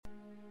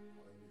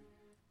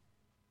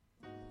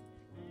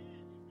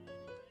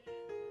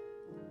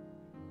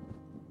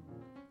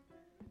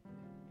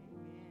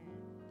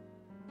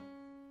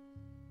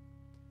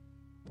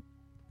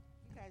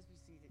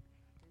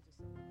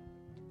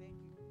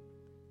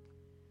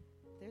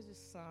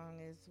this song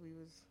as we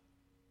was,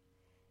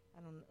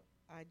 I don't know,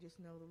 I just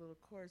know the little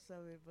chorus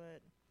of it,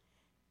 but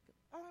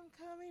I'm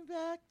coming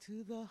back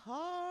to the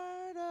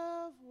heart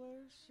of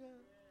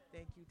worship.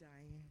 Thank you,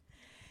 Diane.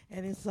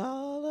 And it's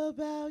all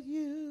about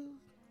you.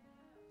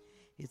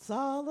 It's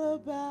all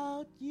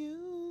about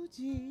you,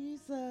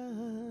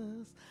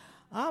 Jesus.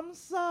 I'm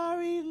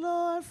sorry,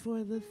 Lord,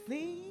 for the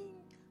thing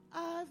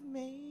I've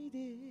made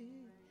it.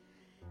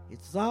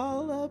 It's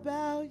all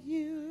about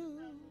you.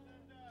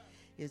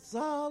 It's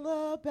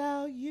all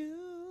about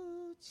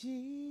you,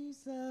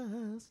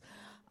 Jesus.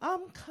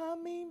 I'm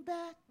coming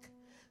back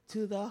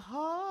to the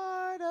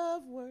heart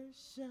of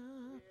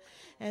worship.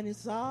 And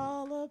it's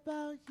all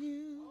about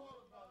you.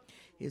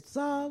 It's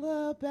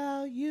all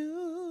about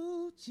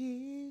you,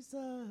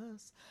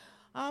 Jesus.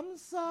 I'm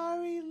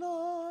sorry,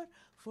 Lord,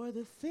 for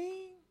the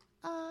thing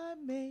I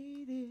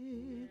made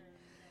it.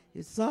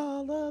 It's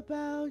all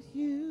about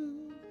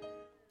you.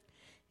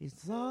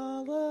 It's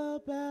all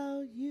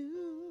about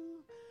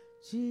you,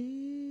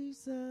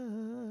 Jesus.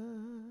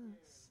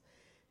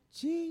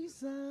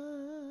 Jesus.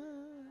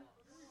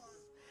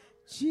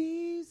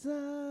 Jesus.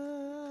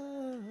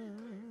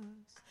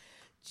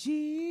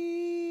 Jesus.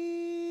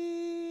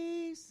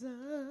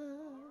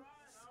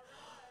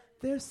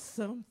 There's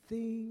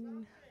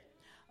something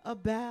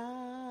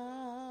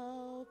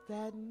about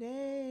that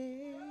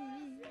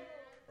name.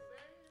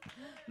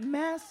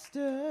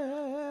 Master,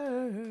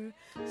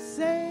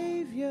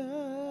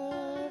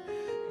 Savior,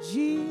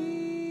 Jesus.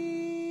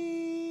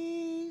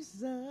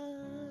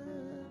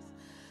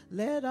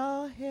 Let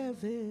all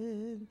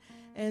heaven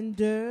and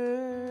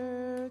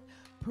earth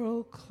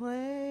proclaim.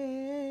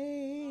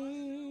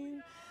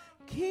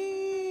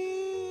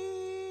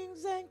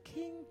 Kings and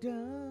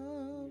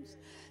kingdoms,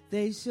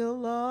 they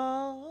shall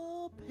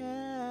all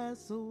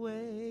pass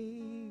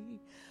away.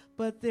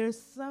 But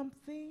there's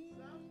something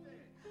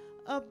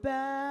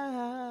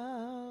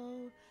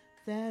about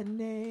that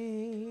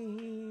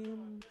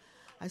name.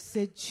 I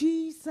said,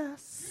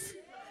 Jesus,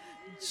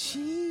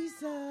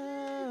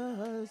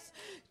 Jesus,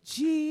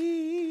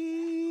 Jesus.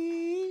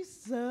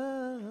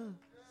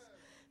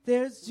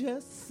 There's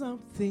just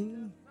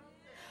something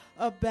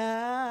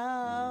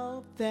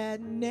about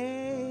that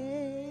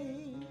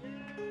name.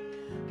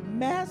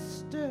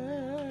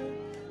 Master,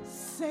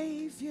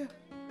 Savior,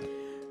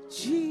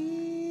 Jesus.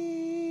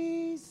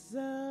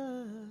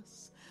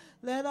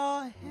 Let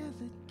all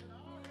heaven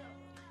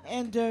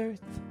and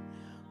earth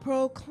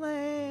proclaim.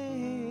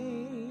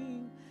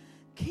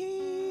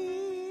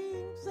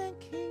 Kings and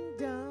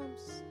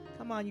kingdoms,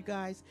 come on, you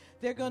guys,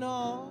 they're gonna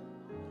all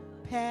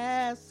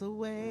pass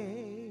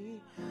away.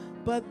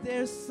 But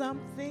there's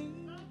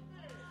something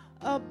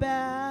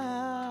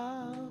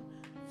about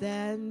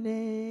that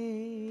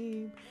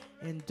name.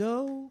 And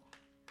oh,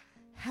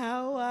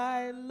 how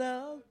I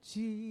love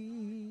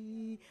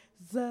Jesus.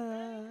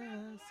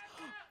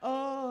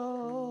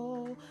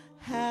 Oh,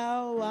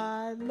 how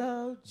I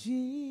love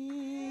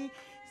Jesus.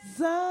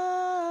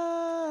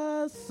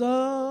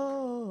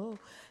 Oh,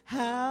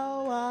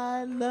 how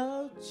I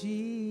love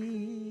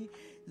Jesus.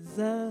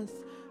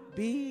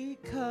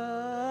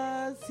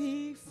 Because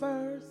he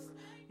first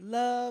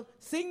loved.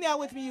 Sing that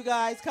with me, you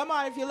guys. Come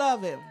on if you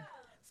love him.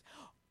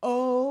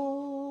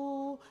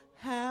 Oh,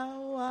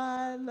 how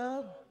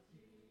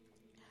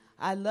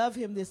I love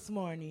him this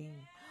morning.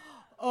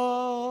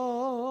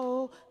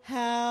 Oh,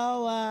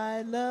 how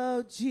I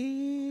love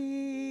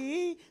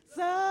Jesus.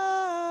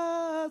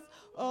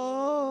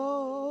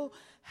 Oh,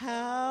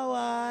 how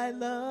I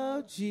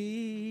love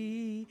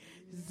Jesus.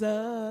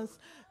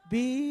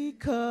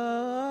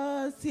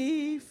 Because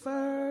he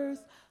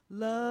first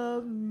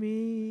loved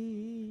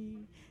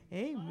me.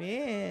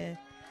 Amen.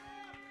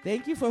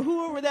 Thank you for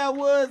whoever that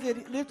was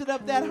that lifted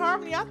up that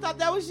harmony. I thought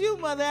that was you,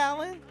 Mother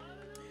Allen.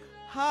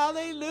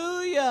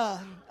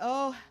 Hallelujah.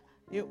 Oh,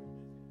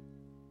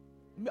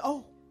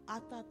 I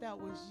thought that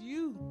was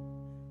you,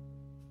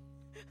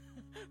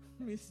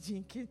 Miss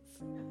Jenkins.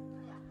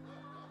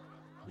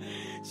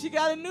 She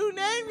got a new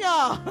name,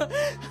 y'all.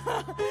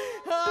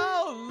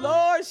 Oh,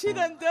 Lord, she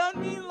done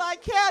me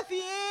like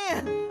Kathy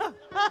Ann.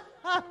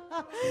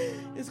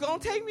 It's going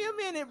to take me a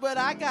minute, but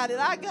I got it.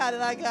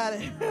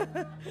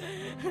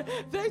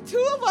 There are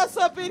two of us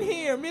up in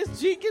here.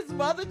 Miss Jenkins,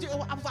 Mother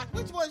Jenkins. I was like,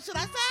 which one should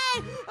I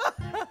say?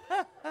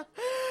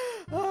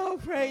 Oh,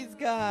 praise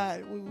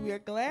God. We are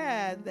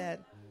glad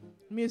that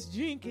Miss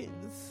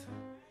Jenkins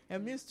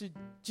and Mr.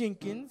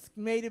 Jenkins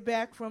made it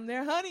back from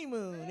their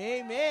honeymoon.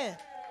 Amen.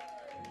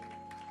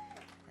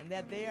 And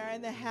that they are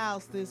in the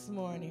house this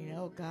morning.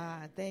 Oh,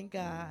 God. Thank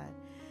God.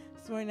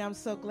 This morning, I'm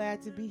so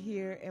glad to be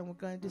here, and we're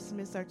going to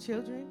dismiss our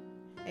children.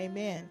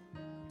 Amen.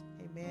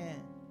 Amen.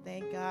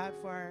 Thank God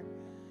for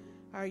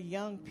our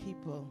young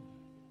people.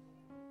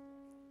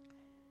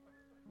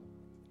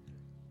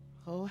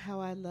 Oh, how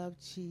I love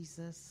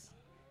Jesus.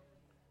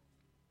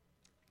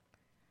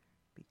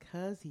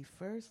 Because he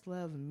first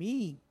loved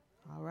me.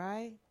 All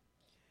right?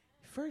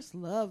 He first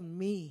loved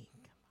me.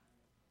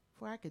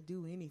 Before I could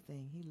do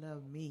anything, he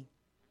loved me.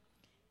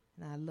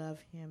 And I love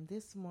him.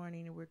 This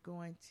morning, we're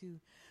going to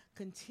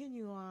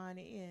continue on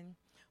in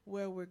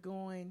where we're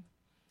going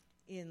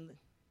in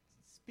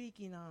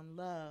speaking on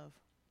love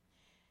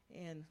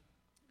and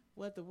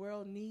what the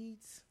world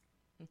needs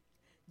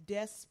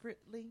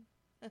desperately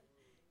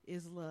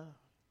is love.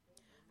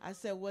 I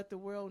said what the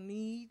world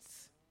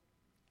needs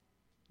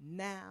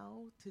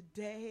now,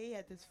 today,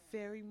 at this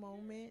very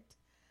moment,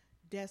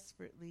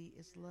 desperately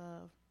is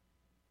love.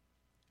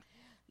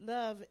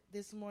 Love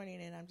this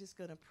morning, and I'm just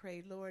going to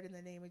pray, Lord, in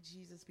the name of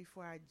Jesus,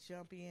 before I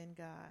jump in,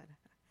 God.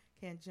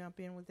 Can't jump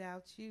in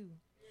without you.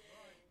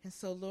 And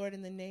so, Lord,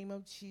 in the name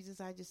of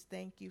Jesus, I just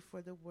thank you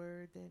for the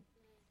word that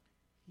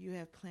you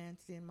have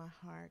planted in my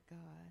heart,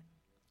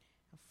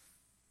 God.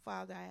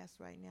 Father, I ask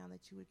right now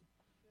that you would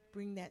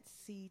bring that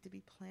seed to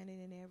be planted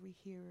in every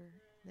hearer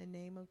in the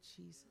name of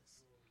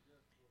Jesus.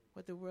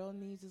 What the world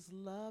needs is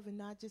love, and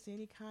not just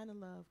any kind of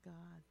love,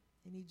 God.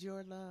 It needs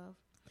your love.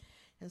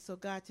 And so,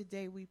 God,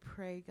 today we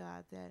pray,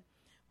 God, that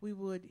we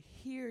would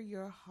hear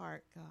your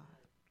heart, God,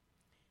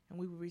 and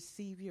we would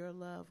receive your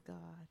love,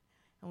 God,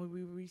 and we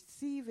would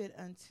receive it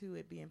unto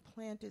it being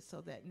planted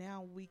so that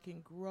now we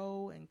can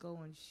grow and go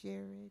and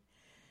share it.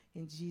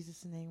 In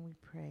Jesus' name we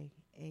pray.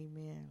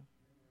 Amen.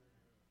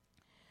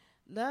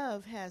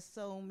 Love has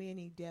so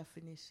many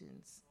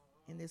definitions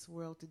in this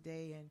world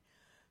today and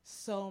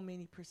so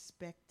many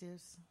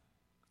perspectives.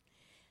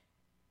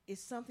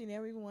 It's something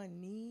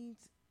everyone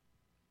needs,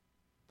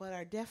 but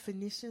our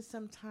definition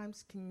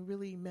sometimes can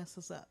really mess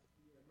us up.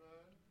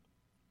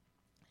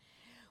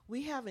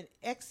 We have an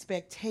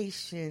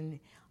expectation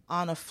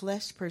on a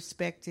flesh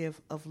perspective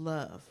of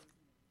love.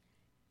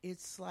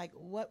 It's like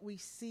what we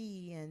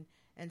see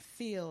and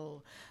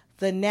feel,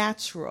 the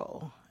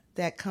natural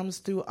that comes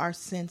through our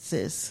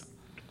senses.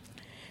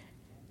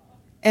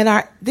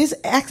 And this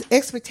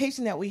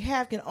expectation that we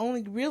have can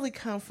only really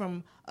come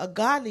from a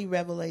godly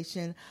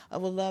revelation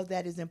of a love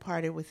that is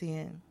imparted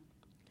within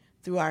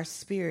through our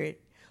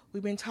spirit.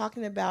 We've been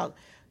talking about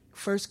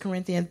 1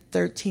 Corinthians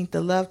 13,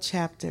 the love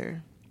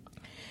chapter.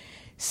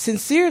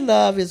 Sincere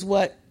love is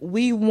what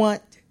we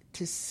want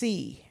to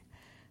see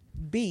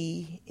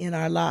be in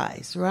our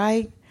lives,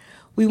 right?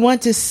 We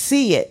want to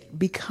see it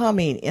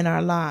becoming in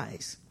our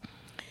lives.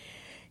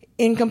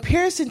 In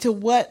comparison to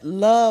what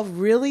love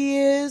really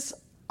is,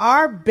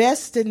 our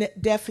best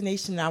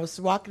definition, I was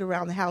walking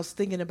around the house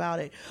thinking about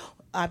it.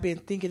 I've been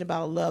thinking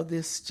about love.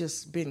 This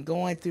just been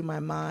going through my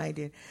mind.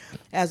 And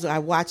as I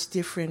watch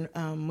different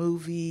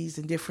movies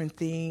and different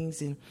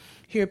things and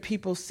hear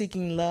people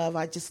seeking love,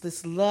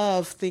 this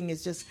love thing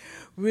is just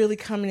really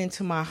coming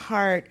into my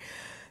heart,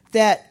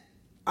 that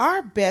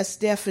our best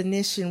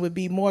definition would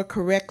be more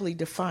correctly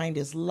defined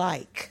as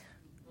like.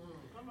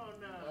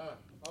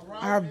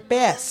 Our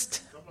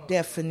best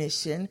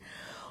definition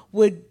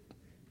would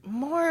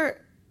more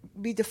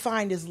be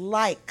defined as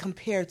like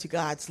compared to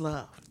God's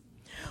love.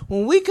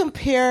 When we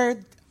compare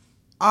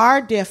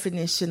our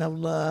definition of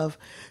love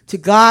to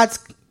God's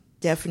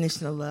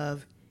definition of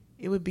love,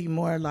 it would be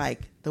more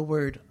like the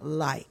word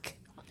like.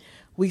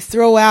 We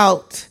throw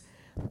out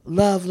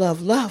love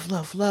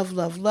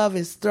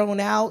is thrown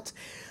out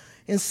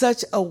in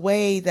such a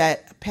way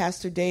that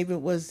Pastor David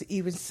was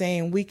even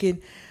saying we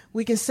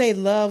can say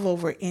love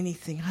over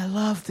anything. I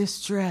love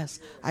this dress.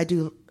 I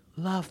do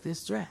love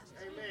this dress.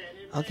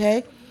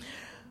 Okay?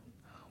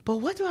 But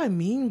what do I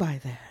mean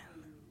by that?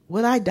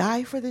 Would I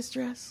die for this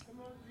dress?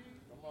 No.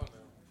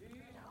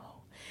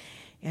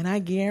 And I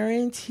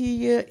guarantee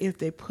you, if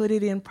they put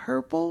it in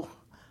purple,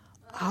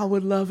 I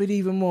would love it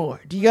even more.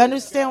 Do you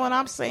understand what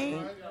I'm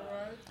saying?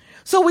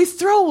 So we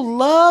throw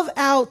love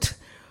out,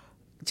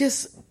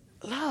 just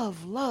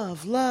love.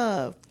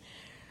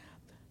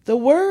 The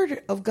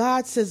word of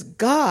God says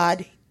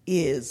God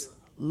is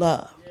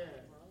love.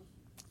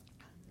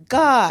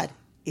 God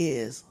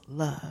is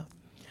love.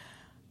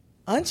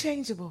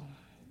 Unchangeable.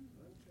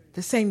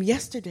 The same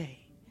yesterday,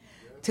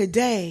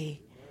 today,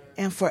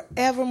 and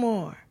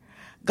forevermore.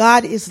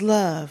 God is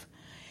love.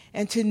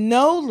 And to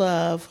know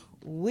love,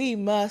 we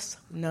must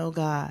know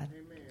God.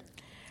 Amen.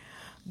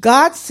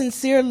 God's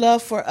sincere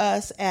love for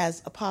us,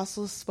 as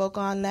Apostles spoke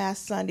on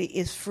last Sunday,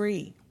 is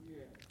free.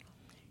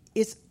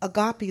 It's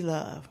agape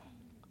love.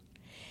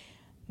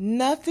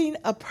 Nothing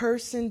a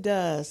person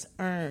does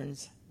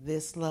earns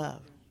this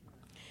love.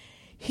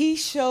 He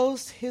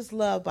shows his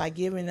love by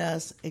giving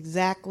us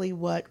exactly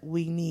what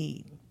we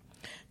need.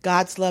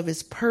 God's love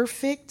is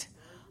perfect,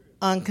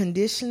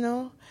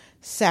 unconditional,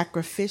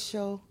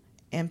 sacrificial,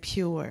 and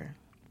pure.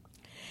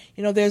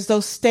 You know, there's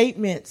those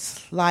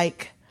statements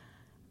like,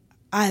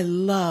 I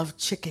love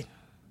chicken.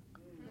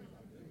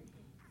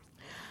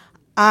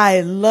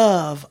 I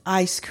love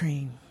ice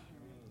cream.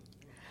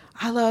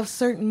 I love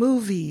certain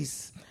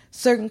movies,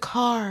 certain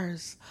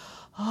cars.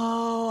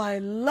 Oh, I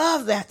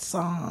love that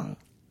song.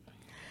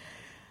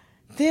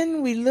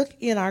 Then we look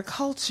in our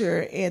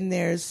culture and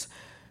there's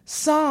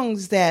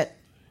songs that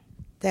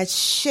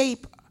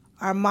shape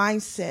our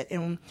mindset.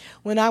 And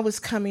when I was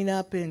coming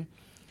up and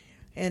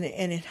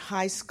in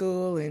high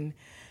school, and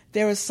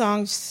there were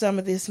songs, some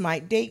of this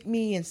might date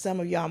me and some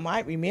of y'all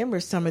might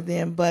remember some of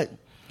them, but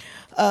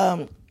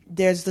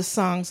there's the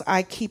songs,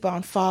 I keep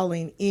on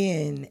falling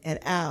in and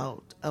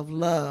out of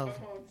love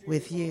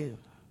with you.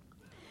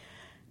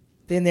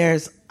 Then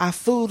there's, I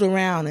fooled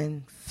around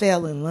and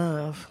fell in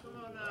love.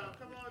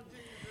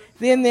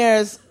 Then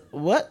there's,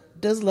 what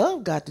does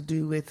love got to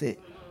do with it?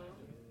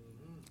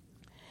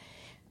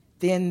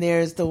 Then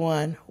there's the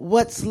one,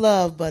 what's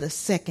love but a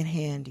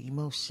secondhand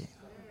emotion?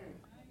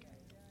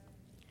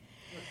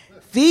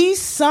 These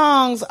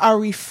songs are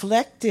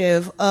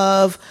reflective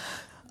of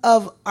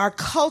our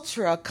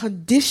culture, a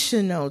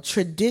conditional,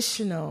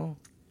 traditional,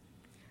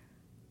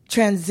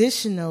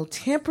 transitional,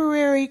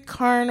 temporary,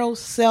 carnal,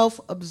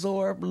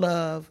 self-absorbed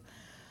love.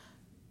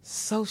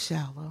 So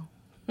shallow.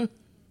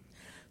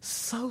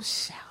 So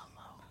shallow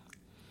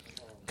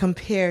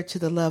compared to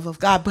the love of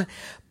God.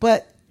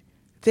 But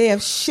they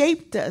have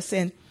shaped us.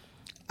 And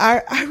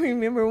I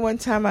remember one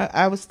time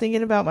I was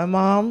thinking about my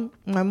mom.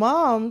 My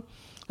mom,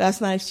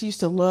 last night, she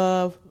used to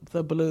love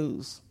the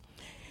blues.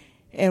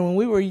 And when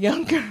we were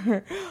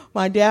younger,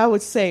 my dad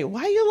would say,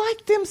 why you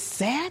like them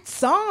sad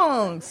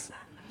songs?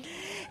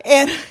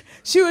 And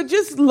she would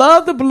just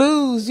love the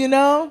blues, you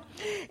know.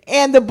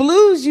 And the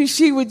blues,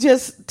 she would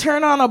just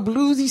turn on a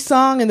bluesy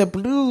song and the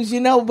blues, you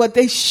know, but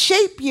they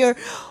shape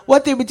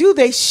what they would do,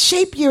 they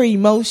shape your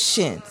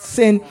emotions.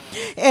 And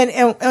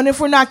if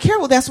we're not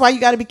careful, that's why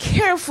you got to be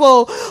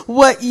careful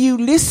what you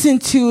listen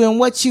to and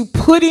what you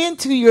put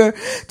into your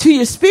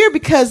spirit,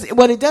 because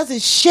what it does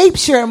is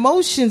shapes your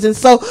emotions. And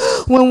so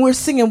when we're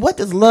singing, what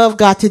does love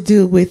got to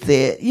do with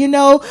it? You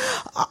know,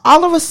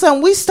 all of a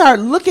sudden we start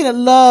looking at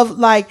love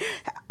like,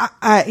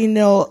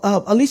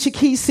 Alicia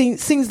Keys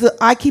sings the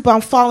I keep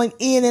on falling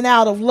in and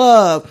out of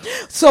love.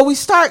 So we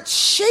start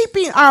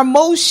shaping our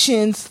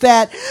emotions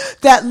that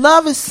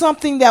love is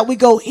something that we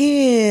go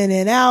in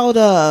and out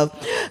of.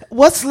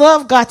 What's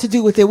love got to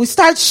do with it? We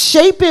start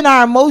shaping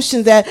our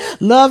emotions that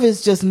love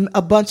is just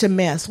a bunch of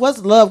mess.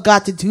 What's love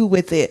got to do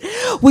with it?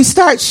 We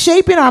start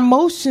shaping our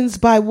emotions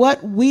by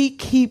what we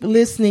keep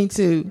listening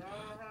to.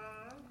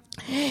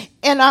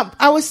 And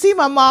I would see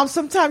my mom,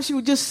 sometimes she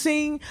would just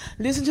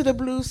listen to the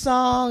blues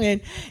song,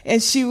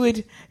 and she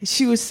would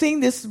sing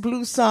this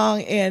blues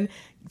song, and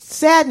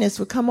sadness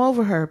would come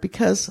over her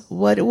because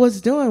what it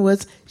was doing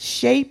was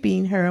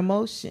shaping her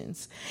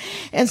emotions.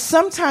 And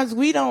sometimes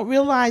we don't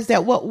realize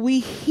that what we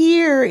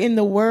hear in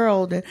the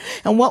world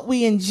and what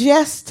we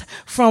ingest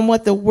from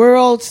what the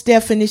world's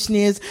definition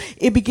is,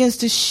 it begins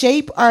to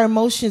shape our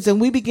emotions, and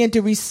we begin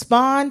to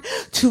respond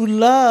to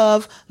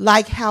love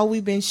like how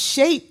we've been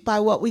shaped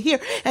by what we hear.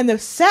 And the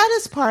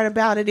saddest part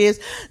about it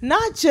is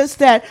not just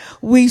that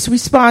we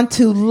respond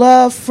to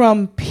love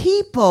from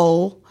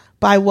people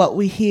by what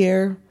we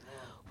hear,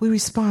 we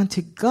respond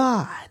to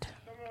God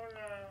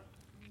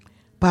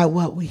by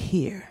what we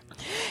hear.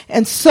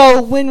 And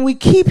so when we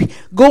keep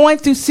going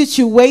through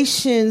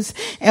situations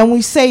and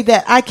we say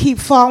that I keep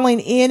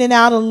falling in and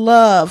out of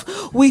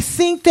love, we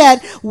think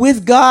that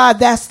with God,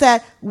 that's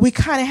that we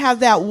kind of have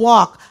that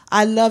walk.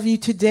 I love you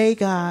today,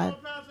 God.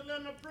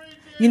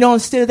 You know,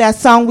 instead of that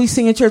song we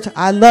sing in church,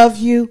 I love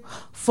you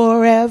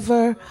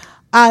forever.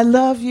 I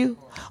love you.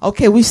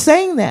 Okay, we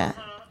sang that.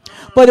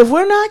 But if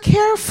we're not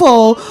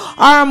careful,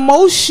 our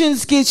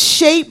emotions get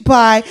shaped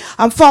by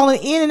I'm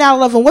falling in and out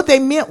of love. And what they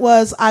meant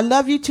was, I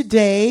love you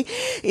today.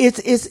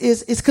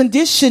 It's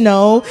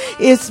conditional.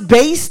 It's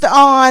based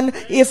on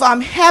if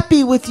I'm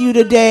happy with you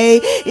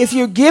today, if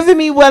you're giving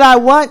me what I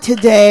want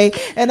today,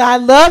 and I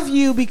love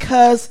you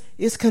because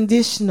it's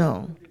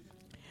conditional.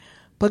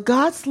 But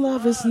God's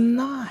love is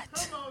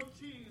not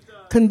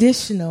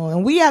conditional.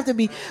 And we have to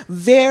be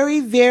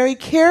very, very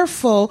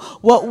careful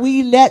what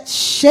we let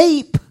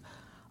shape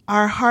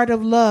our heart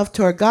of love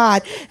toward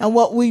God and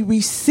what we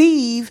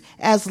receive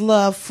as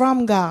love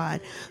from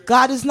God.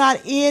 God is not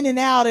in and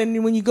out.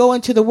 And when you go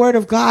into the Word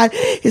of God,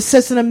 it's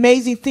such an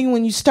amazing thing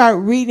when you start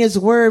reading His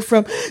Word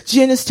from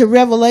Genesis to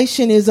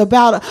Revelation is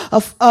about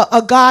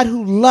a God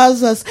who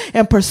loves us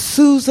and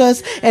pursues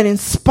us, and in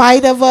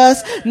spite of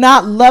us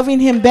not loving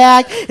Him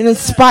back, and in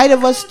spite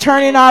of us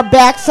turning our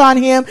backs on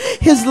Him,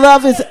 His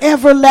love is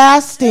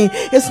everlasting.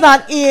 It's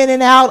not in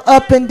and out,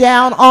 up and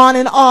down, on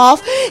and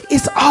off.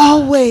 It's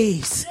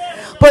always.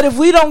 But if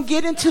we don't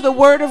get into the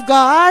Word of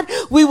God,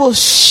 we will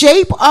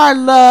shape our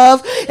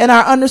love and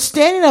our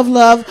understanding of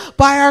love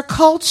by our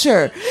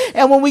culture.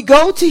 And when we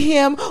go to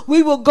Him,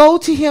 we will go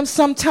to Him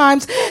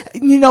sometimes,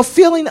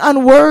 feeling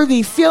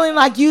unworthy, feeling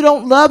like you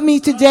don't love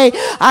me today.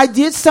 I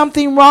did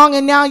something wrong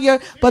and now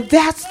but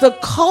that's the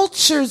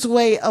culture's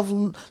way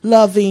of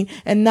loving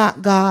and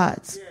not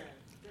God's.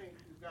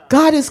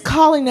 God is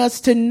calling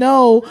us to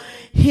know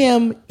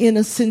Him in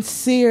a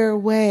sincere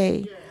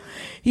way.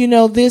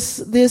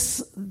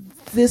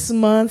 This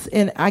month,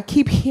 and I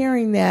keep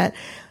hearing that,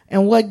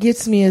 and what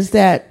gets me is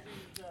that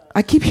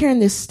I keep hearing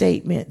this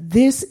statement: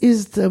 this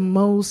is the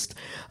most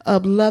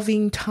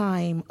loving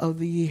time of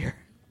the year.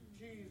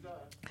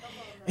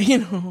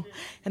 And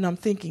I'm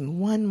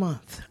thinking 1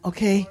 month,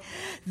 okay?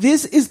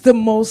 This is the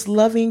most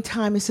loving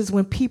time. It says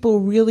when people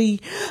really,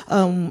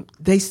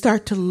 they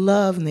start to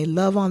love, and they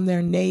love on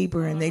their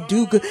neighbor, and they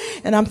do good.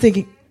 And I'm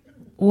thinking,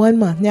 1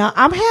 month. Now,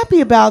 I'm happy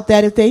about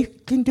that. If they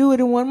can do it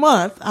in 1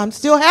 month, I'm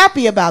still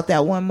happy about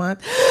that 1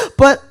 month.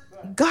 But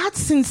God's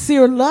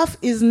sincere love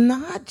is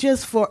not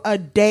just for a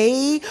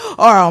day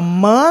or a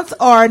month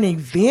or an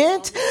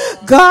event.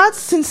 God's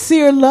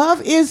sincere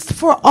love is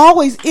for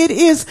always. It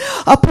is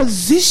a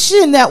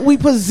position that we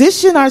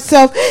position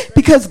ourselves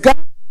because God.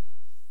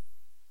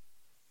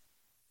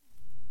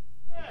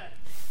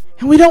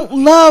 And we don't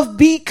love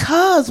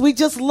because, we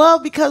just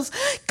love because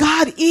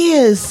God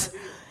is.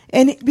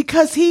 And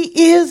because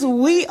He is,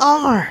 we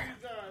are.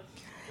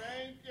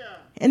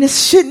 And it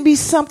shouldn't be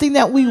something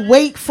that we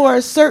wait for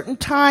a certain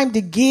time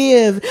to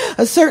give,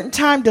 a certain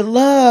time to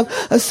love,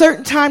 a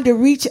certain time to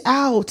reach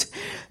out.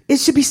 It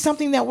should be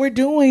something that we're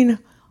doing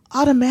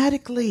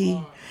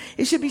automatically.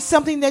 It should be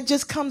something that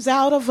just comes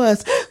out of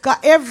us. God,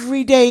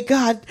 every day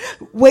God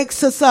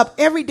wakes us up.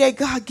 Every day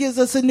God gives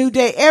us a new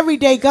day. Every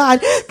day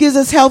God gives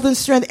us health and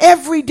strength.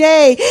 Every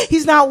day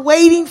He's not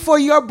waiting for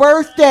your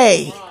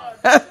birthday.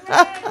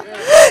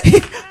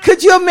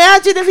 Could you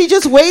imagine if He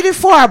just waited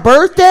for our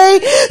birthday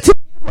to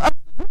give us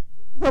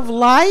of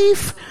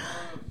life?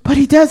 But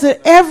He does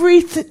it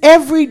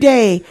every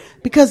day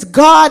because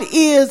God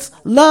is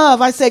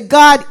love. I said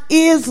God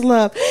is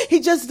love. He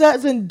just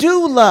doesn't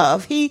do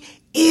love. He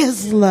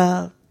is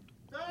love.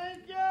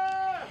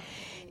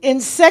 In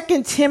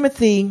 2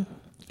 Timothy,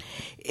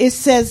 it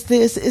says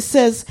this. It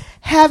says,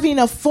 having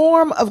a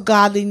form of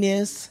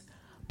godliness,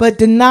 but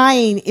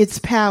denying its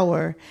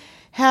power.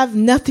 Have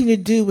nothing to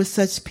do with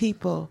such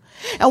people.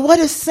 And what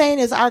it's saying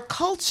is our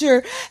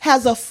culture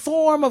has a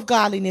form of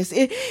godliness.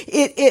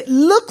 It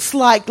looks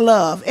like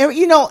love.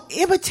 You know,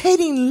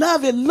 imitating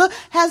love,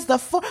 has the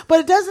form,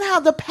 but it doesn't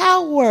have the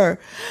power.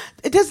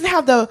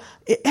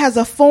 It has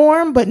a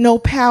form, but no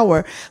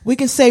power. We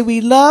can say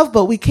we love,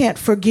 but we can't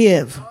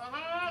forgive.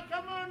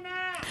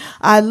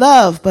 I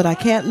love, but I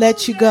can't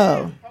let you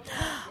go.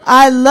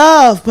 I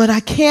love, but I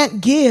can't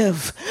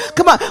give.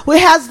 Come on. It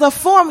has the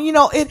form,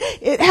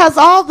 it has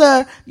all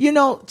the,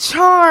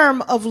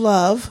 charm of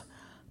love,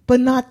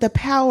 but not the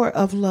power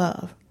of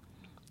love.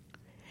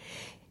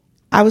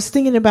 I was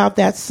thinking about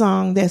that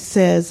song that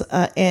says,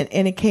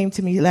 and it came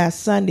to me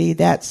last Sunday,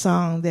 that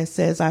song that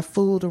says, I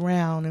fooled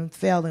around and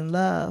fell in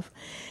love.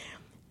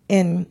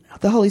 And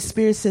the Holy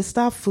Spirit says,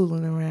 stop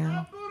fooling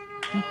around.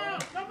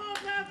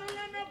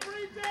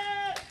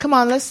 Come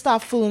on, let's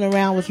stop fooling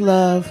around with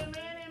love.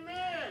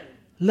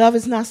 Love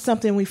is not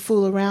something we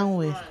fool around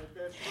with.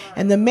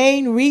 And the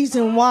main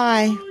reason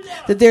why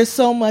that there's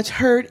so much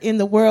hurt in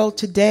the world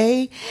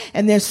today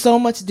and there's so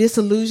much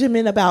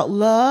disillusionment about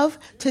love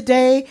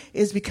today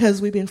is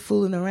because we've been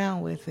fooling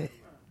around with it.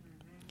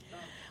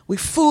 We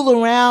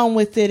fool around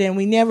with it and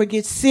we never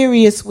get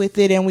serious with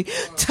it and we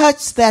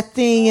touch that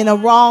thing in a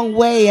wrong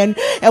way and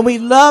we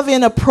love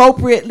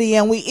inappropriately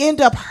and we end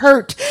up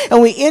hurt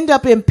and we end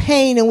up in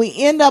pain and we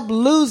end up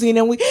losing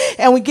and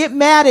we get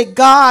mad at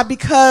God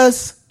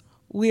because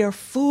we are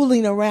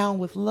fooling around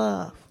with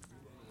love.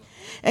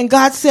 And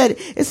God said,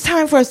 it's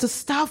time for us to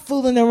stop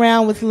fooling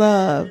around with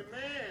love.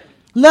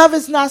 Love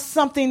is not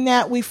something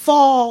that we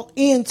fall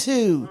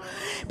into.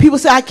 People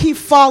say, I keep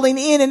falling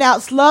in and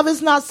out. Love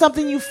is not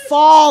something you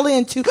fall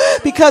into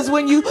because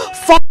when you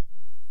fall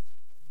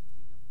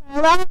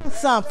around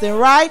something,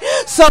 right?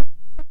 So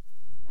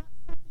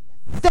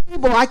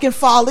stable. I can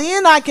fall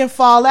in, I can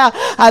fall out.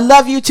 I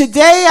love you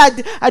today.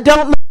 I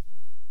don't love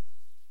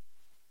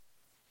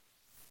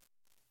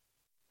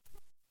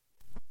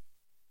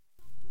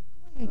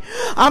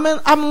I'm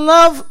in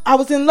love. I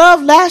was in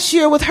love last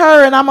year with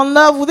her, and I'm in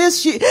love with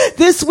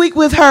this week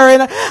with her,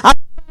 and I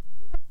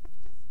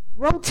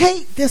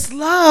rotate this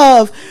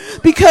love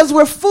because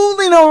we're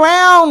fooling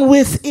around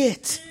with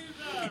it.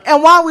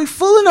 And while we're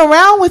fooling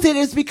around with it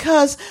is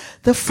because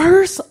the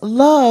first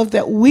love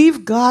that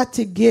we've got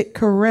to get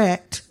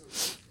correct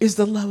is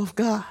the love of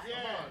God.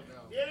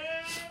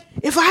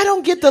 If I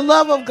don't get the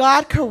love of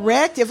God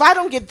correct, if I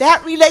don't get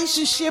that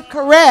relationship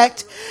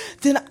correct,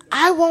 then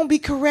I won't be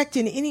correct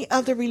in any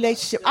other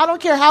relationship. I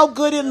don't care how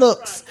good it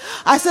looks.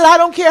 I said, I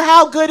don't care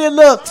how good it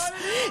looks.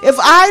 If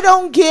I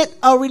don't get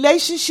a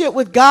relationship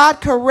with God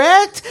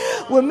correct,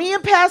 when me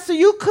and Pastor,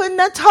 you couldn't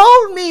have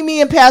told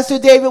me and Pastor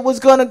David was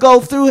going to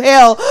go through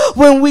hell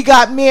when we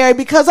got married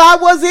because I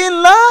was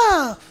in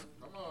love.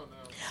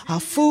 I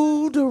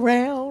fooled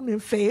around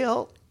and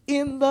fell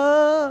in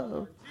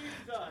love.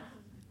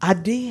 I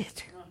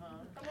did.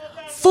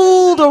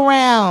 Fooled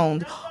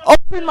around.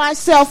 Opened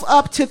myself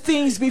up to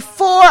things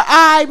before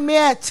I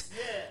met.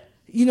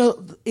 In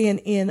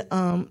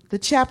the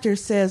chapter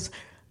says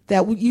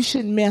that you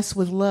shouldn't mess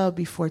with love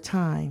before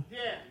time.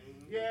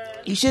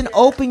 You shouldn't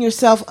open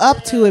yourself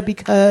up to it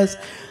because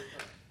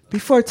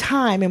before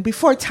time. And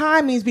before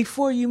time means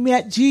before you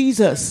met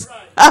Jesus.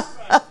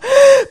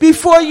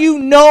 Before you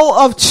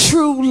know of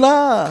true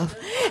love.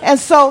 And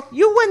so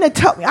you wouldn't have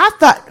told me. I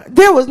thought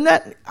there was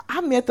nothing. I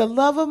met the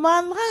love of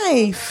my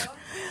life.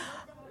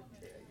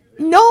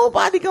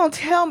 Nobody gonna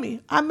tell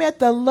me I met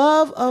the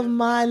love of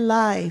my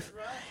life.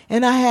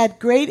 And I had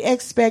great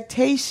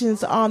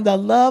expectations on the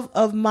love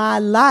of my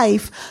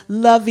life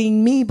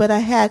loving me, but I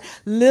had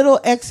little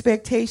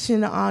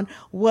expectation on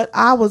what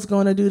I was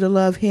going to do to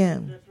love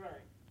him. That's right.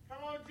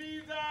 Come on,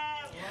 Jesus.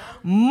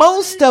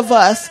 Most of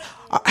us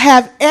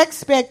have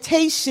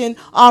expectation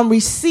on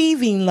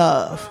receiving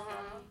love,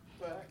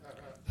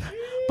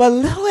 but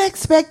little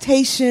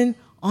expectation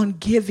on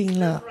giving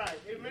love. Right.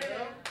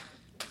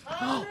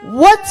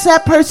 What's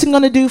that person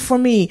going to do for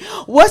me?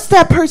 What's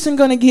that person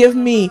going to give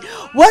me?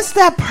 What's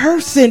that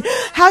person?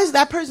 How is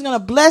that person going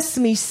to bless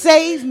me,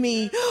 save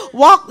me,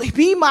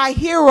 be my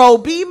hero,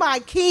 be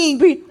my king?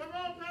 Come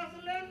on, Pastor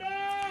Linda.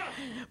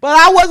 But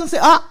I wasn't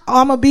saying,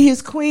 I'm going to be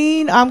his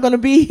queen. I'm going to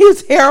be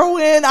his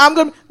heroine.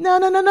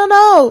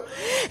 No.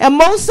 And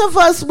most of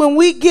us, when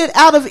we get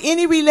out of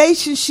any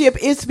relationship,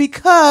 it's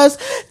because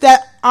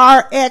that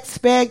our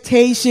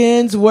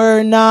expectations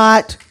were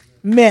not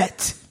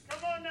met.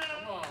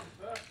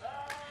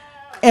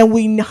 And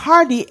we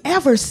hardly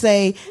ever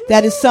say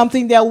that is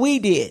something that we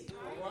did.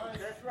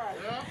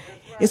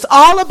 It's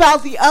all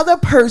about the other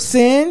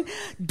person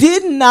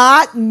did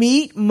not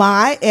meet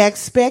my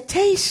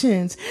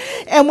expectations.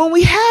 And when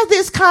we have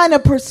this kind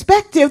of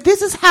perspective,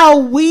 this is how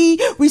we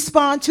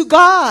respond to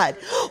God.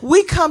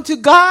 We come to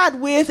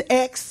God with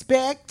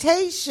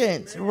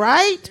expectations,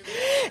 right?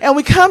 And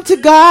we come to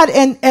God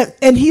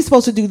and he's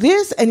supposed to do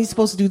this and he's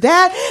supposed to do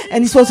that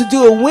and he's supposed to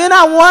do it when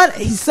I want.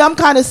 He's some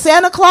kind of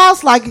Santa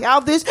Claus, like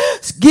how this,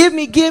 give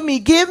me.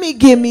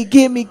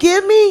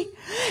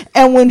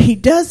 And when he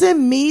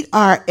doesn't meet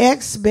our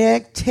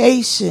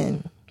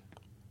expectation,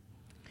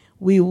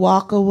 we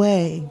walk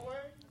away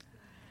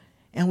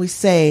and we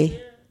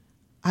say,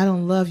 I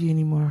don't love you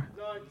anymore.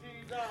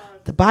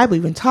 The Bible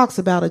even talks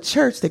about a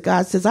church that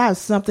God says, I have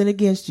something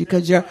against you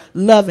because your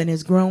loving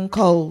has grown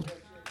cold.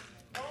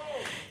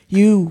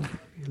 You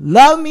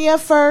loved me at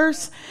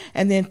first,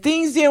 and then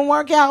things didn't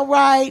work out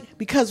right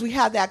because we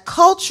have that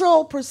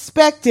cultural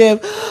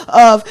perspective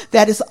of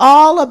that it's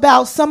all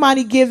about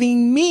somebody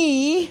giving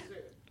me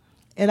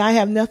and I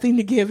have nothing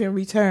to give in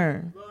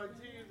return.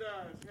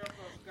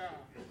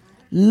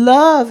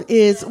 Love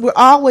is, we're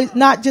always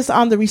not just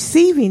on the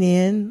receiving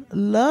end.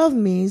 Love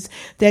means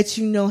that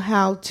you know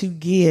how to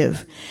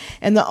give.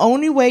 And the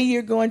only way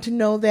you're going to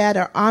know that,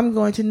 or I'm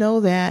going to know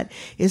that,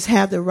 is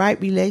have the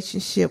right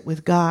relationship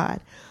with God,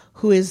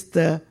 who is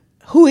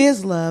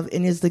love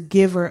and is the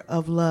giver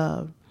of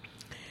love.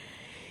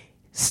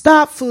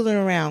 Stop fooling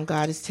around,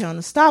 God is telling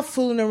us. Stop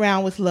fooling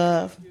around with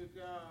love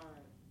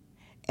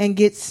and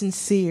get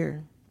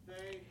sincere.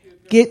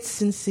 Get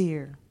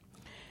sincere.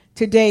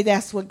 Today,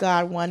 that's what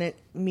God wanted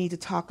me to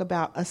talk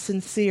about, a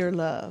sincere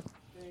love.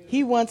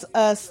 He wants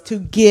us to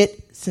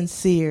get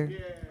sincere.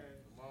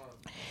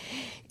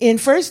 In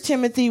 1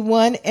 Timothy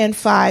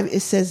 1:5, it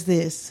says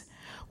this,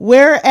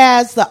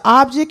 whereas the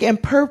object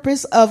and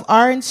purpose of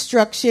our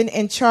instruction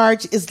and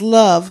charge is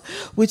love,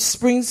 which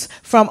springs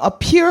from a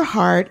pure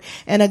heart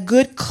and a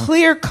good,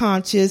 clear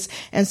conscience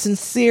and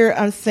sincere,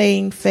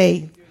 unfeigned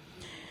faith.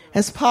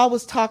 As Paul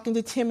was talking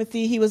to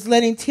Timothy, he was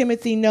letting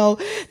Timothy know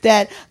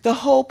that the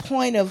whole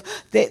point of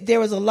that there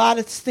was a lot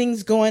of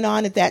things going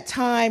on at that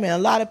time, and a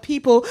lot of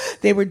people,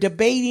 they were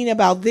debating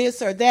about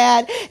this or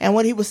that. And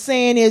what he was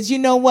saying is, you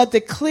know what,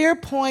 the clear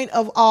point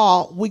of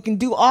all, we can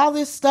do all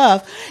this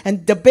stuff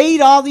and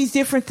debate all these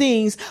different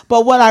things,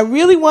 but what I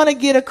really want to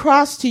get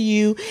across to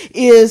you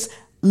is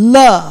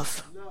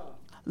love.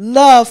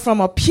 Love from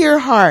a pure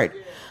heart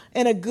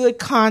and a good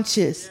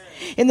conscience.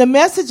 In the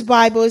Message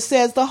Bible, it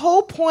says the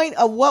whole point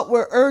of what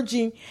we're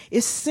urging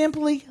is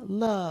simply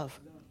love.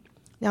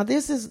 Now,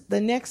 this is the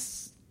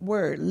next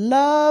word,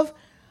 love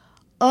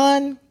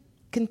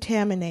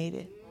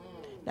uncontaminated.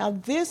 Now,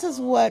 this is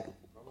what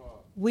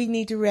we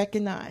need to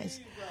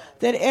recognize,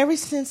 that ever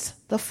since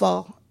the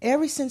fall,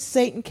 ever since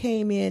Satan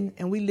came in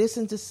and we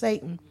listened to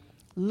Satan,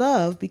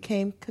 love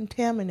became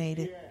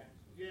contaminated.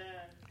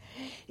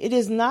 It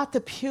is not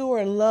the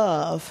pure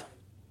love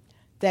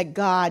that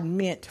God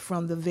meant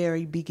from the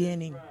very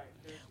beginning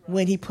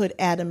when he put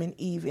Adam and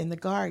Eve in the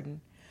garden.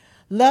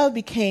 Love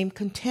became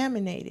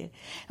contaminated.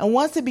 And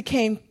once it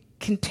became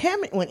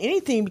contaminated, when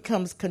anything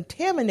becomes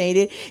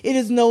contaminated, it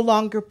is no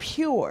longer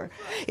pure.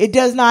 It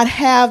does not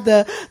have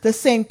the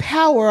same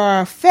power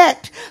or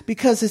effect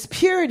because its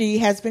purity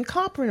has been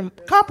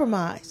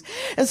compromised.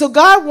 And so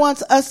God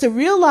wants us to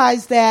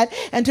realize that,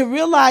 and to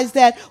realize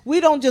that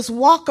we don't just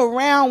walk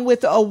around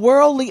with a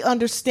worldly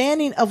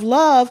understanding of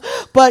love,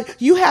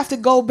 but you have to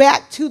go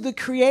back to the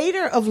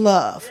creator of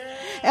love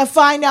and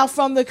find out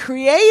from the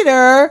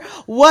creator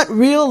what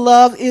real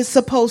love is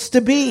supposed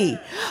to be.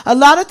 A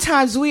lot of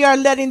times we are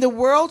letting the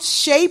world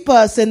shape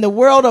us, and the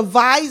world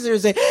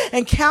advisors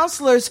and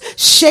counselors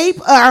shape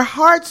our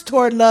hearts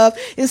toward love,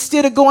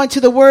 instead of going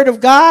to the Word of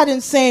God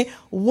and saying,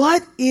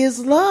 what is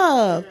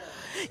love?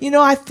 You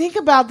know, I think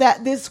about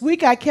that this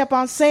week. I kept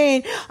on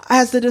saying,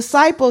 as the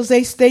disciples,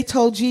 they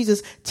told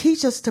Jesus,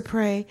 teach us to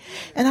pray.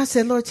 And I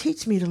said, Lord,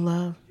 teach me to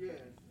love.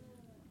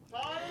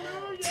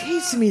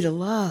 Teach me to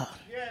love.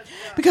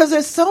 Because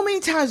there's so many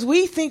times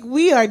we think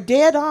we are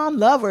dead on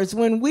lovers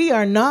when we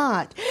are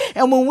not.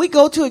 And when we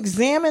go to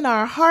examine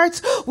our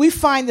hearts, we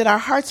find that our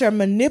hearts are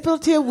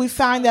manipulative. We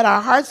find that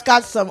our hearts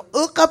got some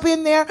up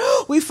in there.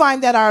 We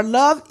find that our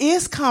love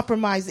is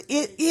compromised.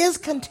 It is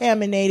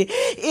contaminated.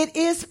 It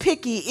is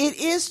picky. It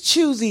is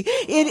choosy.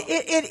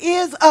 It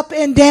is up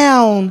and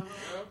down.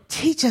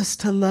 Teach us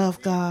to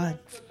love God.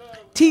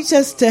 Teach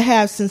us to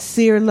have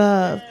sincere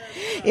love.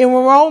 In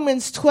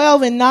Romans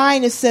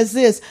 12:9, it says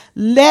this: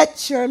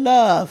 let your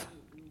love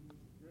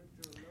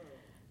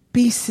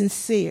be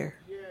sincere,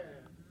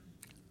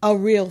 a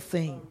real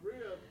thing.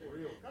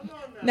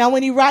 Now,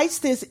 when he writes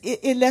this,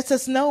 it lets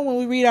us know when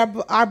we read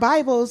our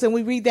Bibles and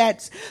we read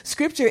that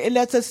scripture, it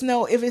lets us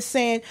know if it's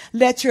saying,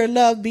 let your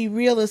love be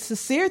real, a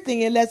sincere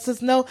thing, it lets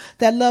us know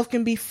that love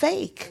can be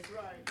fake.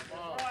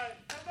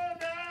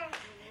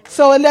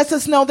 So it lets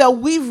us know that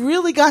we've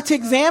really got to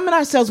examine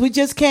ourselves. We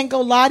just can't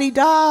go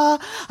la-di-da.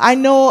 I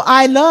know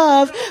I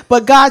love,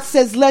 but God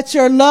says, let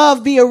your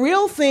love be a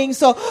real thing.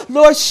 So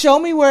Lord, show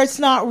me where it's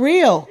not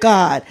real,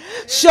 God.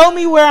 Show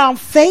me where I'm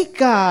fake,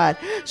 God.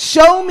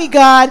 Show me,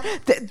 God,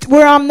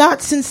 where I'm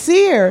not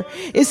sincere.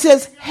 It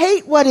says,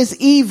 hate what is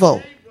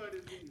evil.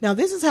 Now,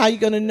 this is how you're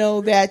going to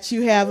know that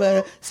you have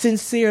a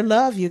sincere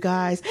love, you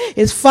guys.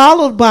 It's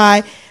followed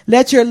by,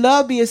 let your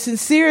love be a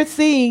sincere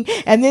thing.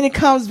 And then it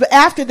comes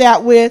after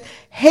that with,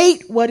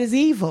 hate what is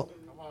evil.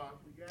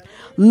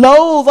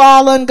 Loathe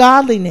all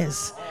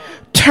ungodliness.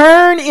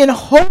 Turn in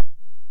hope,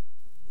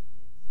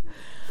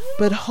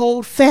 but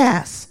hold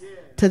fast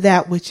to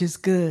that which is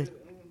good.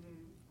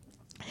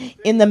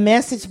 In the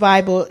Message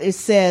Bible, it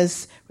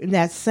says in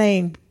that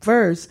same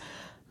verse,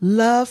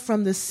 love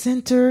from the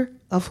center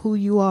of who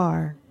you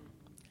are.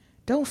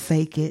 Don't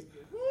fake it.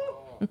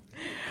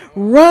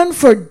 Run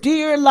for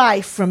dear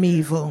life from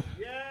evil.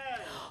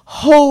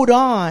 Hold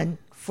on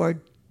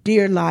for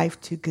dear life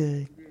to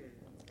good.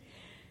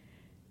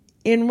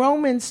 In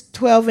Romans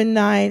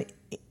 12:9,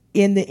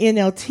 in the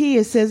NLT,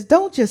 it says,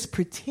 don't just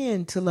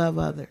pretend to love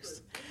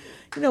others.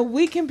 You know,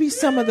 we can be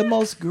some of the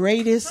most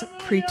greatest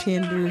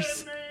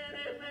pretenders.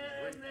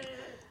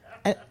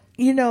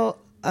 You know,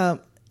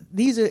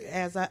 these are,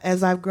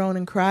 as I've grown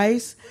in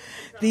Christ,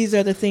 these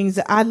are the things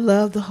that I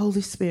love the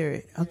Holy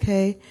Spirit,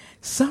 okay?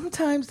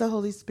 Sometimes the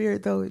Holy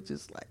Spirit, though, is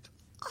just like,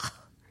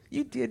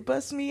 you did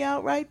bust me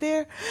out right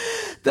there.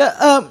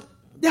 The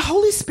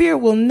Holy Spirit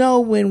will know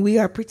when we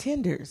are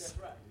pretenders.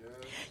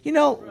 You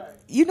know,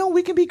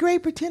 we can be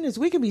great pretenders.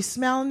 We can be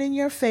smiling in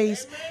your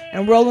face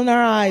and rolling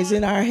our eyes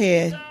in our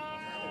head.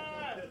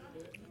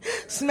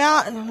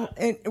 Smiling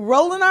and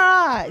rolling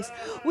our eyes.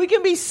 We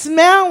can be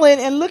smiling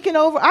and looking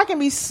over. I can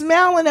be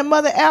smiling at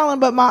Mother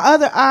Allen, but my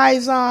other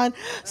eyes on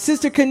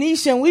Sister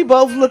Kanisha, and we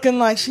both looking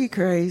like she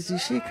crazy.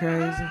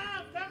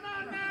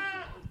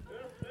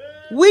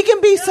 We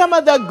can be some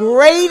of the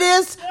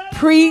greatest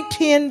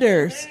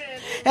pretenders.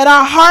 And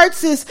our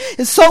hearts is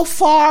so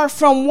far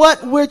from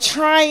what we're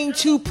trying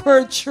to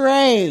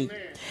portray.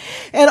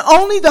 And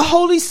only the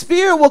Holy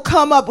Spirit will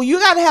come up. Well, you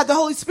got to have the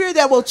Holy Spirit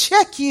that will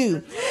check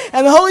you.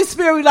 And the Holy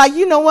Spirit will be like,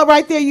 you know what,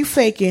 right there you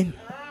faking.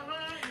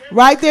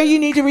 Right there you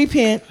need to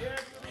repent.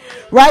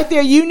 Right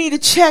there you need to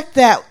check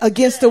that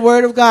against the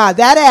word of God.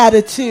 That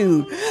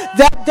attitude.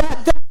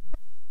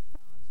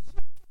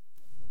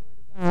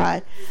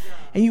 God.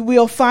 And you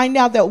will find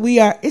out that we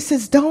are, it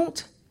says,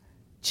 don't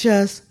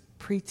just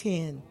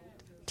pretend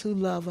to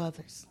love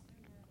others.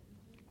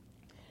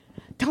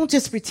 Don't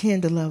just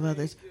pretend to love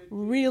others.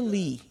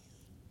 Really.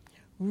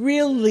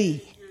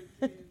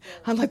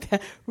 I like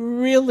that.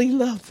 Really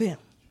love them.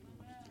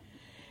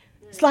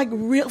 It's like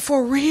real,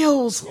 for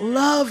reals,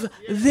 love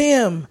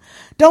them.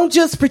 Don't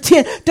just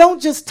pretend.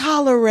 Don't just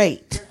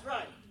tolerate.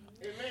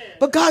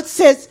 But God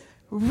says,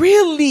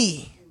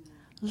 really.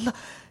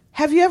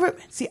 Have you ever,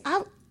 see,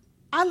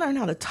 I learned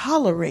how to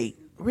tolerate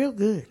real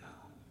good.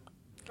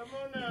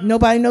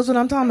 Nobody knows what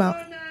I'm talking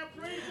about.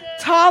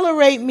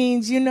 Tolerate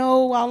means,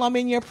 while I'm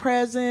in your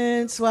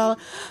presence, well,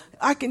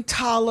 I can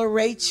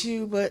tolerate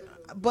you, but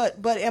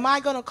am I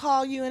going to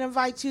call you and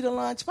invite you to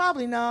lunch?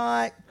 Probably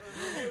not.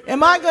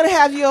 Am I going to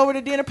have you over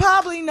to dinner?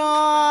 Probably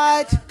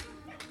not.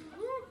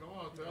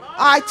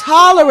 I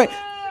tolerate.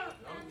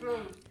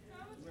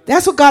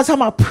 That's what God's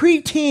talking about.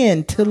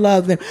 Pretend to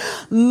love them.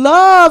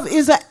 Love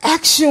is an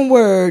action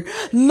word.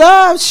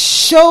 Love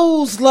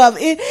shows love.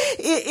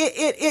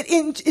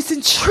 It's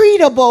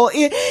entreatable.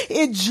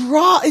 It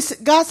draws.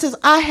 God says,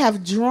 I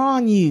have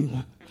drawn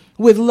you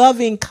with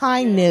loving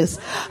kindness.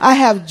 I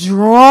have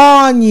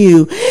drawn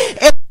you.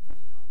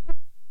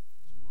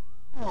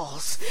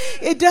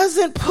 It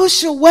doesn't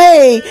push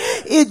away.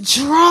 It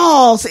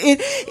draws.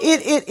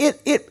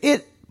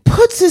 It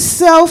puts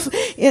itself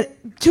in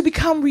to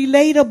become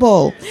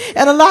relatable.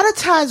 And a lot of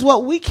times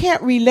what we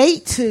can't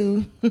relate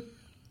to,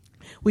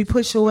 we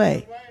push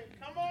away.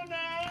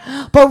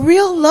 But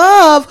real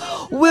love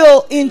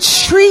will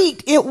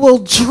entreat, it will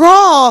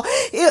draw,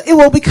 it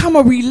will become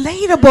a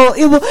relatable,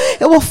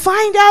 it will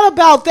find out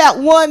about that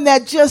one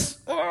that just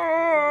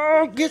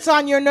gets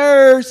on your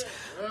nerves.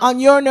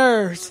 And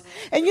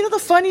the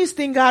funniest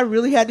thing God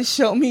really had to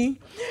show me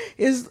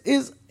is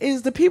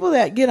the people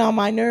that get on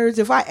my nerves.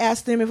 If I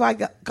ask them if I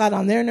got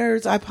on their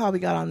nerves, I probably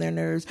got on their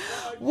nerves.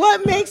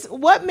 What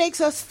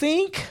makes us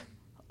think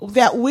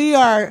that we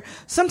are?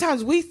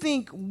 Sometimes we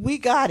think we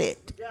got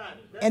it,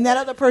 and that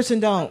other person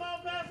don't.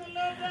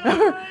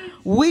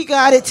 We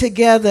got it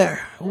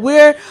together.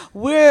 We're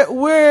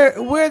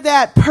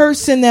that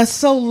person that's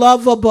so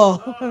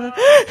lovable.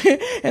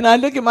 And I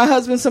look at my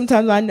husband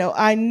sometimes.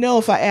 I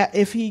know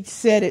if he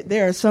said it,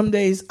 there are some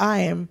days I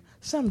am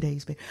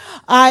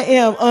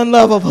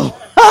unlovable.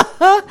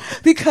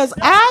 Because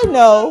I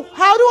know.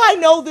 How do I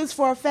know this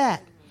for a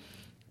fact?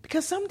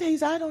 Because some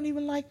days I don't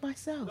even like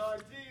myself.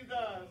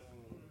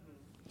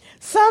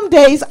 Some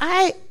days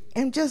I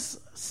am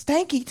just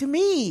stanky to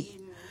me.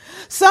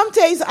 Some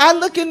days I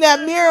look in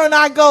that mirror and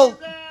I go,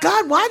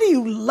 God, why do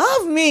you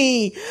love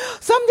me?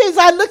 Some days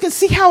I look and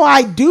see how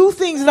I do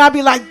things and I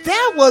be like,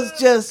 that was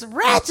just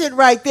ratchet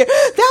right there.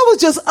 That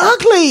was just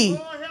ugly.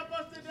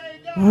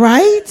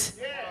 Right?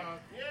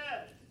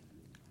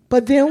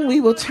 But then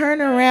we will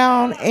turn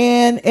around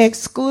and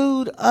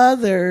exclude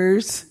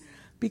others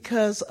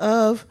because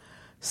of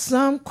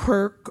some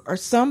quirk or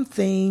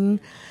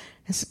something.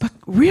 But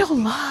real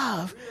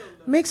love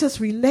makes us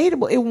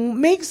relatable. It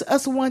makes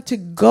us want to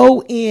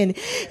go in.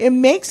 It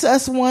makes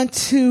us want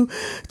to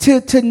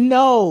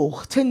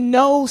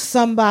know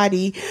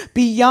somebody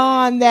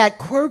beyond that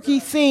quirky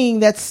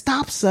thing that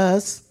stops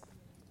us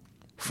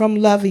from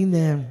loving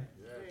them.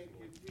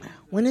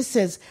 When it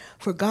says,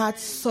 for God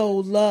so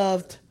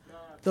loved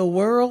the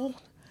world,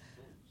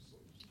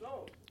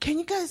 can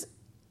you guys,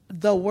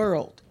 the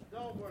world.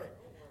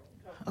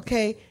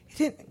 Okay,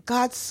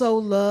 God so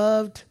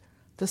loved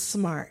the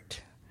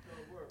smart.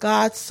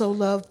 God so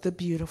loved the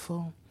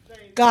beautiful.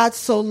 God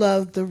so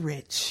loved the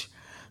rich.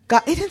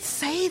 God, it didn't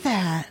say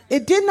that.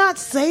 It did not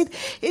say, it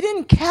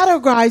didn't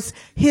categorize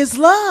his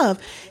love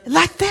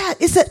like that.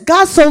 It said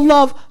God so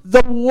loved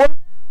the world,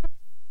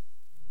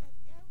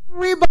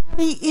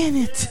 everybody in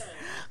it.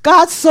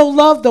 God so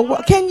loved the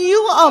world. Can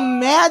you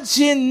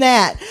imagine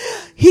that?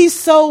 He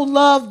so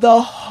loved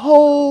the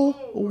whole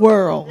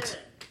world.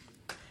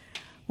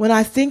 When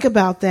I think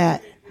about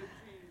that,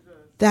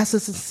 that's a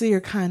sincere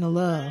kind of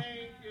love.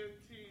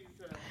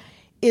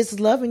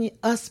 It's loving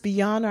us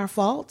beyond our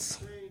faults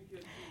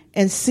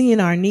and seeing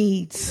our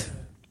needs.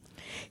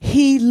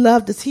 He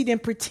loved us. He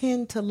didn't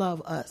pretend to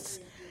love us.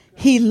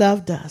 He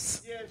loved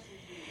us.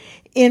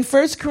 In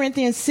 1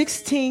 Corinthians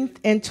 16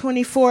 and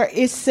 24,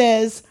 it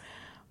says,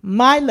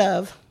 my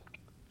love,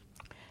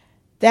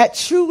 that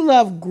true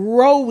love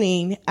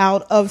growing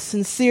out of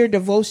sincere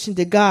devotion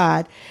to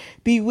God,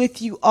 be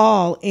with you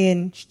all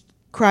in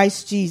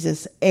Christ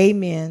Jesus.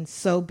 Amen.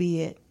 So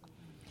be it.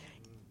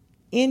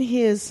 In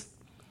his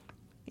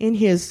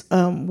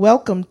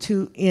welcome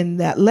to in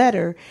that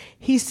letter,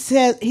 he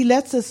said he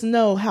lets us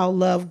know how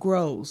love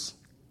grows.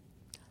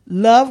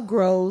 Love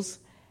grows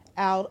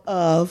out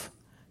of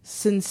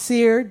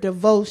sincere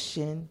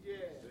devotion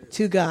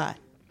to God.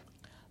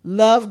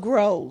 Love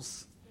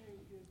grows.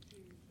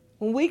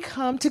 When we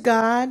come to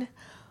God,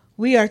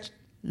 we are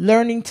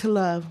learning to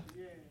love.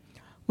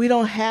 We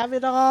don't have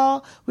it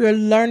all. We are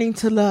learning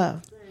to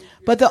love.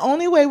 But the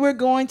only way we're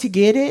going to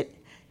get it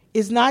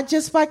is not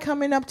just by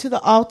coming up to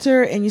the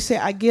altar and you say,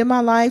 I give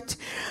my life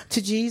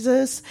to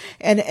Jesus.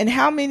 And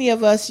how many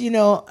of us,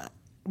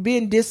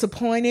 being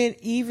disappointed,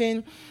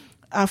 even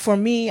for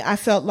me, I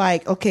felt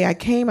like, okay, I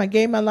gave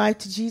my life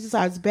to Jesus.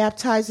 I was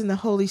baptized in the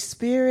Holy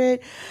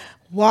Spirit,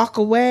 walk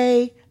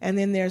away, and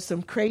then there's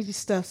some crazy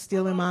stuff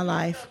still in my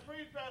life.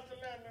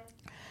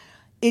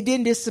 It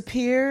didn't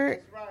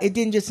disappear. It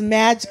didn't just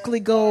magically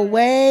go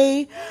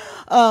away.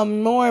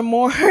 More and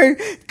more,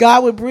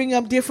 God would bring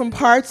up different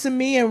parts of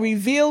me and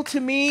reveal to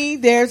me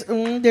there's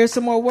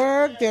some more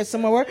work.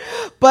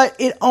 But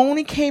it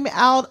only came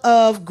out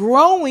of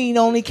growing,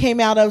 only came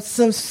out of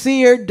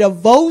sincere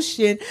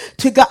devotion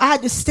to God. I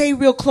had to stay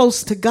real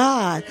close to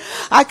God.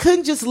 I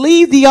couldn't just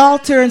leave the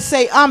altar and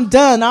say, I'm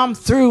done. I'm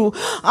through.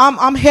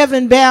 I'm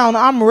heaven bound.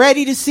 I'm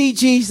ready to see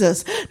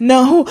Jesus.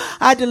 No,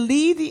 I had to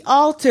leave the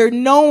altar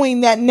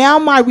knowing that now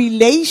my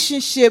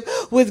relationship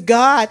with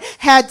God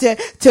had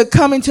to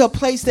come into a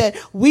place that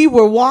we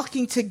were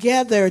walking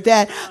together,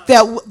 that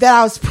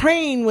I was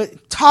praying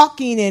with,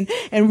 talking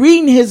and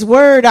reading his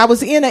word. I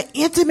was in an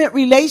intimate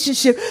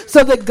relationship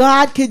so that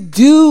God could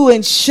do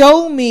and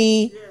show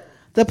me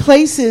the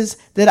places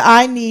that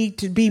I need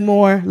to be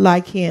more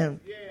like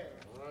him.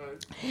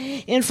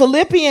 In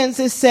Philippians,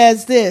 it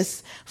says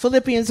this,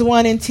 Philippians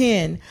 1 and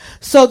 10,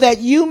 so that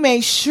you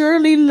may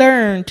surely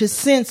learn to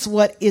sense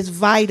what is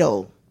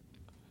vital.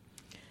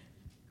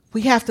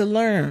 We have to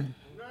learn.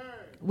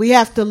 We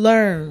have to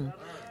learn.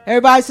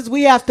 Everybody says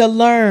we have to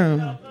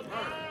learn.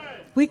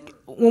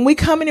 When we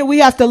come in here, we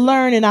have to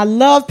learn. And I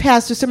love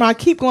Pastor Simon. I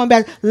keep going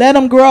back. Let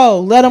them grow.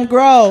 Let them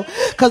grow.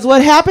 Because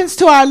what happens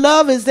to our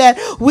love is that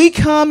we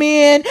come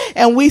in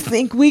and we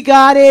think we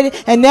got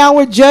it. And now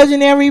we're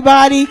judging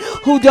everybody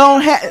who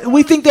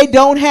we think they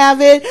don't have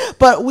it.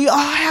 But we all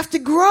have to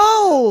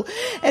grow.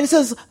 And it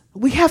says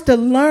we have to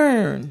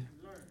learn.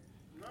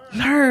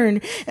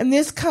 Learn. And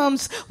this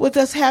comes with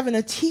us having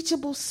a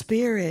teachable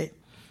spirit.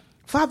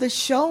 Father,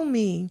 show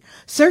me.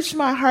 Search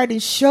my heart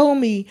and show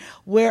me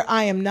where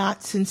I am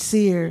not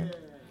sincere,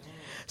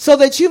 so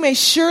that you may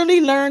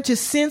surely learn to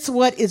sense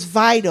what is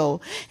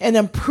vital and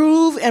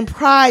improve and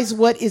prize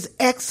what is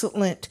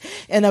excellent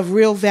and of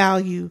real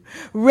value,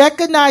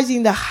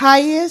 recognizing the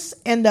highest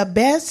and the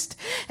best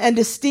and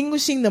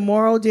distinguishing the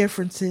moral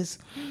differences,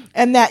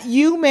 and that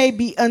you may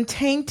be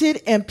untainted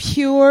and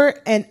pure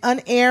and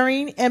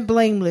unerring and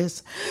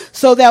blameless,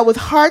 so that with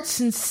hearts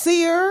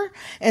sincere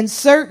and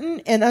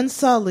certain and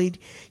unsullied,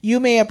 you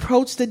may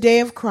approach the day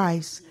of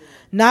Christ,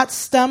 not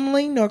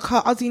stumbling nor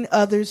causing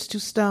others to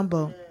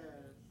stumble.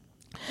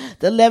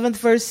 The 11th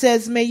verse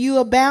says, may you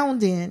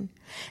abound in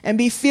and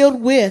be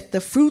filled with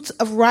the fruits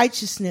of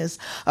righteousness,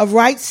 of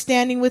right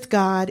standing with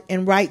God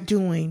and right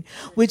doing,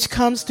 which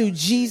comes through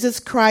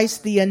Jesus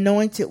Christ, the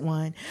Anointed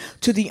One,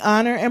 to the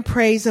honor and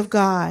praise of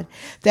God,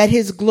 that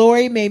his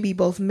glory may be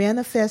both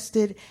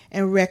manifested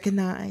and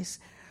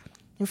recognized.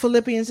 In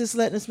Philippians, it's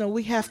letting us know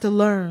we have to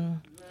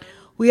learn.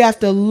 We have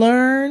to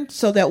learn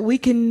so that we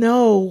can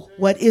know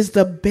what is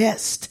the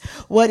best,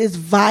 what is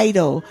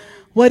vital.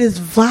 What is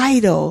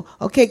vital?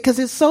 Okay, because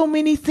there's so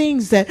many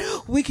things that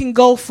we can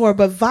go for,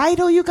 but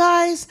vital, you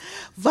guys,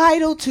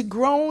 vital to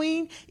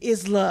growing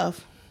is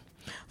love.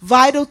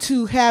 Vital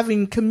to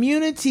having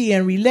community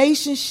and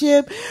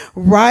relationship,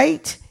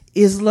 right,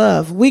 is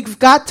love. We've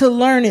got to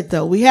learn it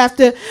though. We have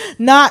to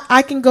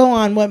I can go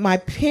on what my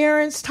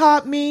parents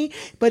taught me,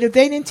 but if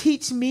they didn't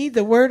teach me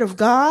the word of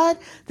God,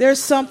 there's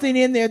something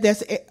in there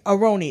that's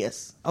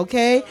erroneous,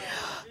 okay?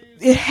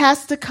 It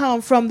has to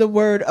come from the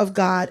word of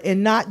God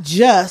and not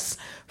just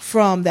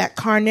from that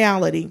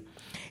carnality.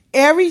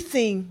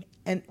 Everything,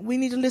 and we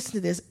need to listen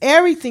to this,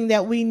 everything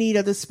that we need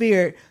of the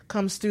Spirit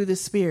comes through the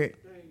Spirit.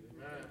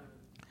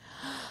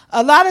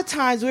 A lot of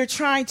times we're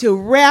trying to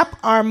wrap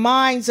our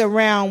minds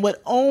around what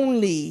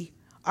only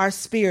our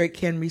spirit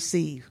can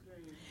receive.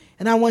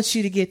 And I want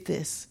you to get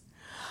this.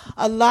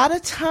 A lot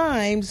of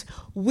times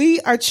we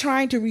are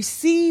trying to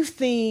receive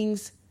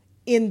things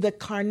in the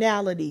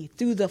carnality,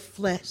 through the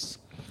flesh.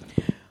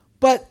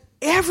 But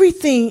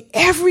everything,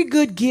 every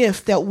good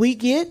gift that we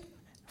get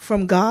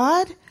from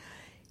God,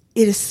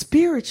 it is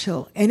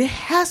spiritual, and it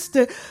has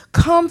to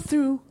come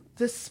through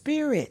the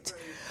Spirit.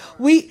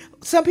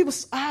 Some people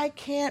say, I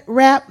can't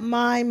wrap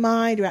my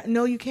mind around.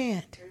 No, you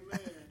can't.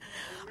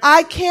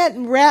 I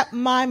can't wrap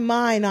my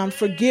mind on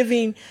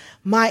forgiving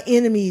my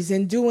enemies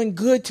and doing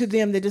good to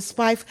them that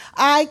despise.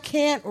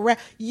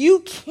 You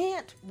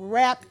can't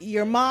wrap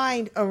your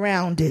mind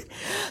around it.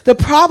 The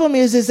problem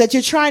is that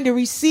you're trying to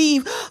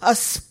receive a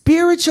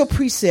spiritual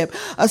precept,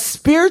 a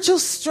spiritual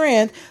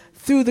strength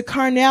through the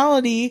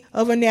carnality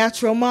of a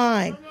natural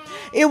mind.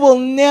 It will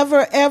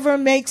never, ever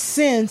make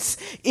sense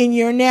in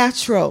your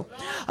natural.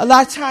 A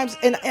lot of times,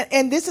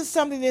 and this is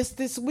something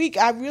this week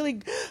I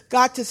really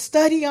got to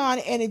study on,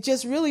 and it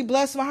just really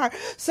blessed my heart.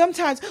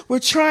 Sometimes we're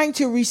trying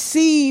to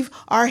receive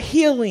our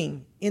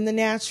healing in the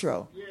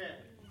natural.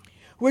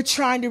 We're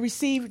trying to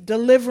receive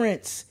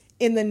deliverance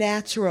in the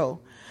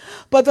natural.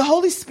 But the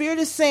Holy Spirit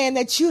is saying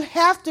that you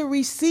have to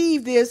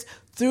receive this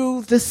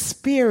through the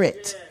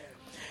Spirit.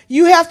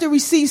 You have to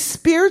receive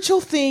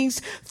spiritual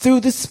things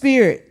through the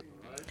Spirit.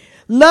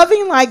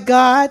 Loving like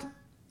God,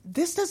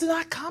 this does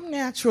not come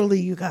naturally,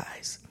 you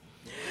guys.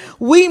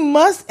 We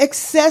must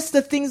access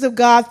the things of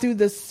God through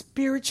the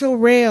spiritual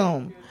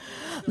realm.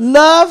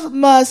 Love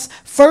must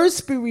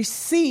first be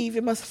received.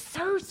 It must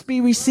first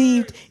be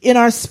received in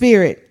our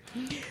spirit.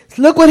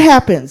 Look what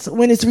happens.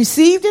 When it's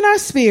received in our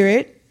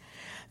spirit,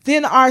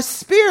 then our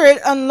spirit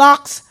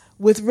unlocks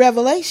with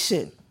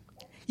revelation.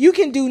 You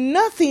can do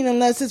nothing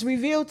unless it's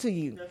revealed to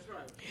you.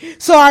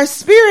 So our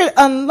spirit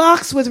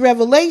unlocks with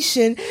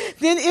revelation,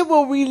 then it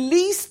will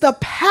release the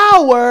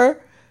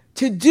power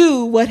to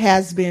do what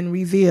has been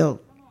revealed.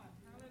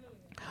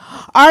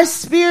 Our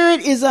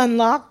spirit is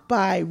unlocked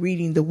by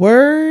reading the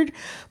word,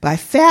 by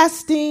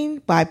fasting,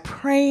 by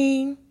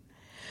praying.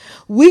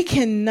 We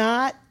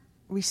cannot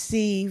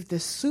receive the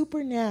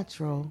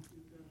supernatural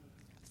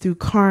through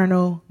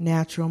carnal,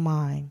 natural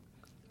mind,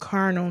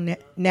 carnal,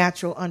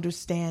 natural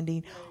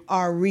understanding,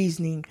 our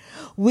reasoning.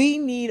 We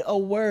need a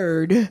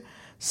word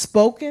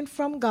spoken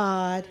from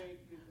God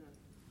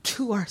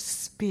to our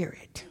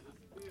spirit.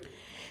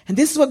 And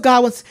this is what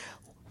God wants.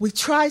 We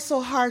try so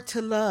hard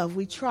to love.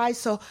 I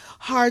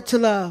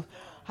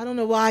don't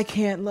know why I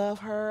can't love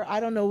her.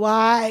 I don't know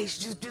why.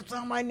 She just gets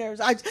on my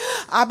nerves.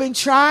 I've been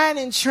trying.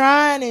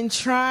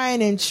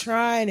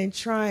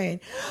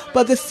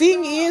 But the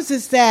thing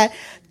is that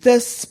the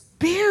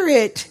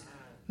spirit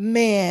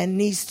man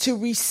needs to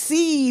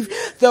receive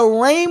the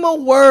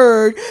rhema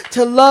word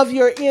to love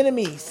your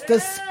enemies. The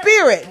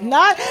spirit,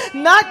 not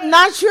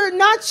your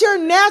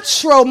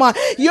natural mind.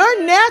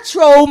 Your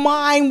natural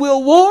mind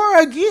will war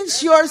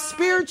against your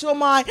spiritual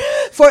mind.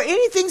 For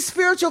anything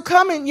spiritual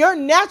coming, your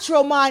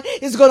natural mind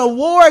is going to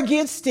war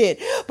against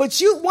it.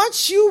 But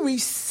once you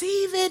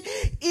receive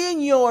it in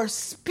your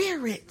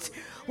spirit,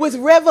 with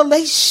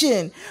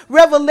revelation.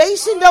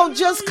 Revelation don't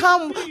just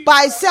come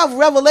by itself.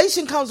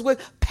 Revelation comes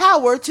with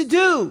power to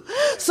do.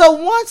 So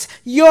once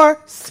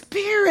your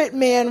spirit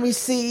man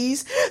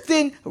receives,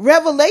 then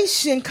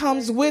revelation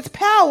comes with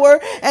power,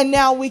 and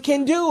now we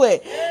can do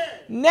it.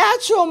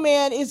 Natural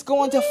man is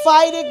going to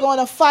fight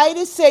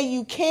it, say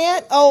you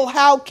can't. Oh,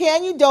 how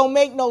can you? Don't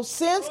make no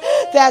sense.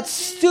 That's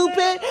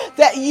stupid.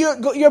 That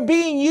you're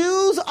being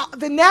used.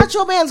 The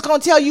natural man's going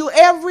to tell you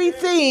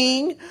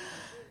everything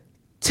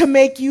to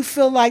make you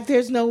feel like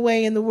there's no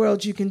way in the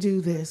world you can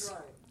do this.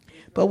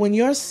 But when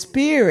your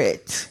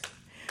spirit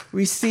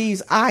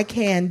receives, I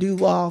can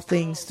do all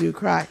things through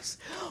Christ.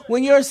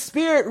 When your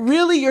spirit,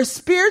 really your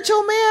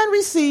spiritual man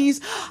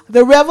receives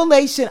the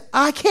revelation,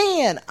 I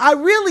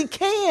really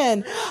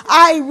can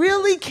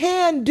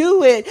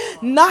do it.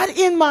 Not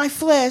in my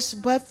flesh,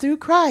 but through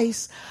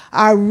Christ.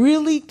 I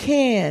really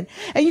can.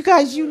 And you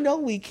guys, you know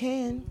we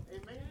can.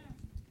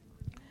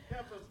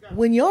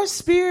 When your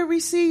spirit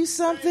receives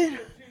something,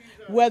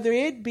 whether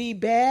it be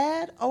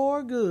bad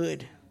or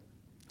good,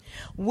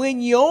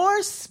 when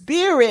your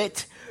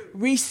spirit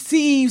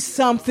receives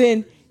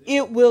something,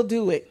 it will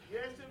do it.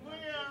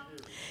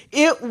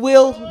 It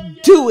will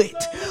do it.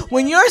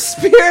 When your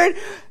spirit,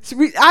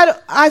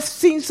 I've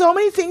seen so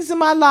many things in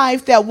my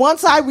life that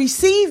once I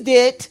received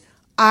it,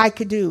 I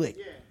could do it.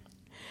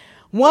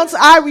 Once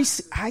I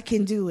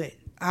can do it.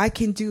 I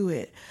can do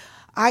it.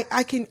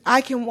 I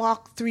can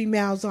walk 3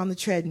 miles on the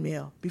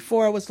treadmill.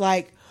 Before I was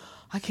like,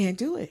 I can't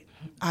do it.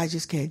 I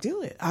just can't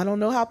do it. I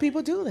don't know how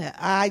people do that.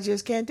 I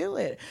just can't do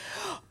it.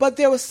 But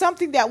there was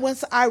something that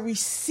once I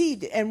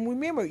received it, and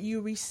remember,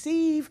 you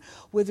receive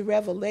with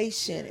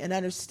revelation and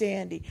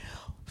understanding.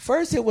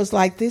 First, it was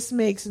like, this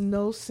makes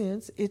no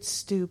sense. It's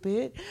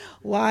stupid.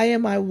 Why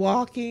am I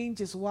walking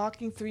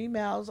 3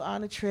 miles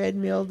on a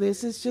treadmill?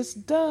 This is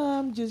just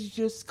dumb.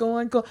 Just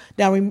go.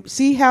 Now,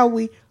 see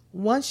how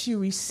once you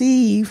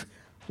receive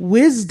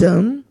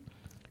wisdom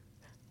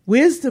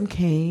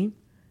came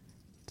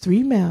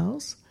 3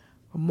 miles.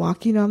 I'm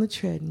walking on the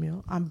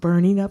treadmill. I'm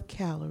burning up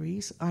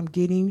calories. I'm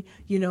getting,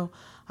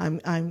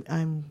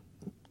 I'm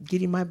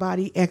getting my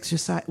body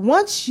exercise.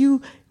 Once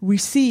you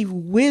receive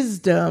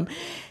wisdom,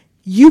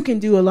 you can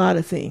do a lot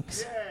of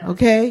things.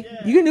 Okay?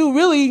 You can do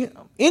really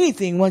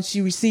anything once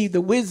you receive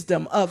the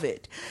wisdom of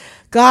it.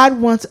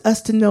 God wants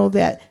us to know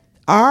that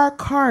our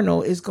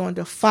carnal is going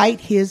to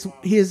fight his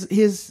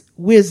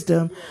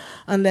wisdom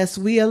unless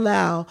we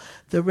allow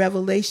the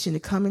revelation to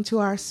come into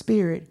our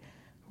spirit.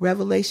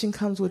 Revelation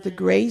comes with the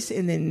grace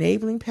and the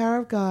enabling power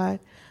of God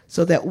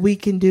so that we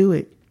can do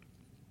it.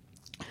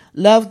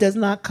 Love does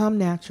not come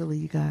naturally,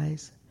 you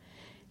guys.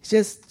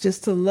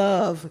 Just to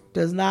love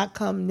does not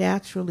come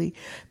naturally,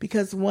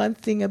 because one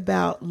thing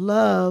about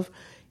love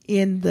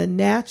in the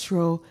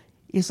natural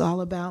is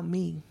all about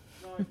me.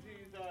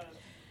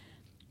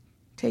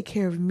 Take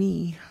care of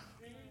me.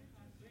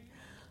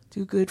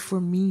 Do good for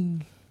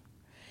me.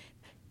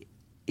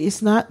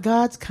 It's not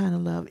God's kind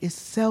of love. It's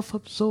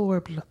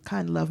self-absorbed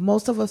kind of love.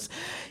 Most of us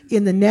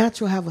in the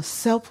natural have a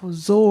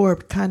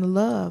self-absorbed kind of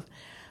love.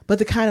 But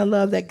the kind of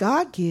love that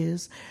God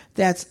gives,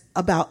 that's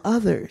about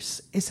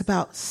others. It's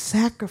about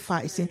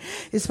sacrificing.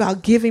 It's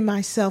about giving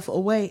myself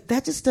away.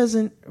 That just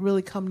doesn't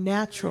really come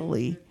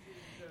naturally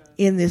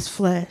in this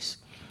flesh.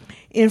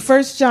 In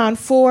 1 John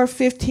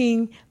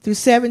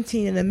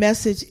 4:15-17, in the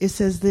Message, it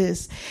says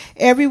this: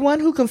 everyone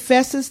who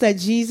confesses that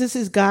Jesus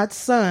is God's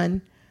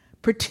Son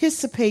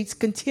participates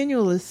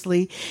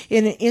continuously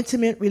in an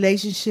intimate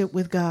relationship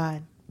with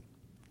God.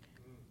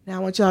 Now I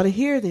want y'all to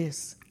hear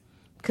this,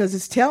 because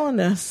it's telling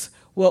us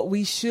what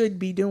we should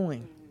be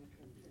doing.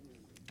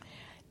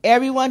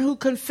 Everyone who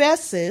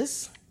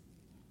confesses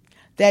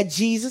that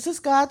Jesus is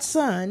God's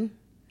Son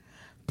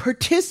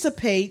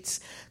participates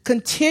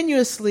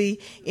continuously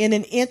in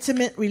an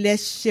intimate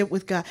relationship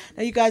with God.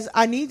 Now, you guys,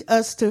 I need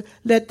us to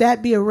let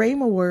that be a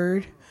rhema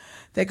word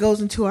that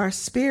goes into our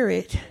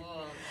spirit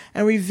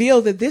and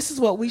reveal that this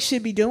is what we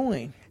should be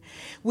doing.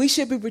 We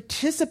should be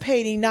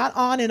participating, not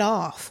on and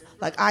off,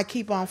 like I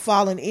keep on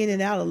falling in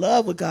and out of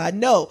love with God.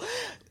 No,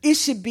 it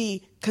should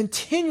be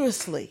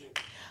continuously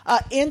an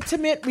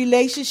intimate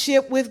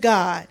relationship with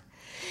God.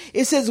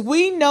 It says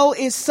we know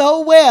it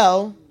so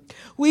well,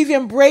 we've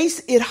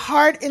embraced it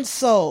heart and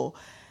soul,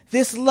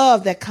 this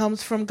love that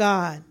comes from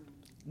God.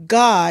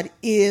 God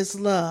is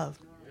love.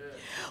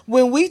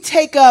 When we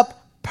take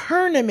up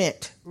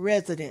permanent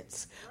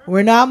residence,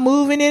 we're not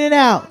moving in and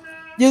out.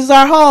 This is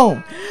our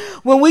home.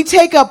 When we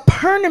take up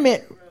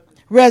permanent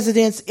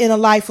residence in a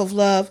life of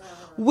love,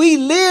 we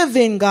live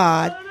in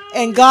God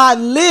and God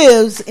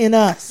lives in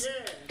us.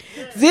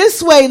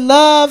 This way,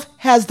 love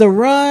has the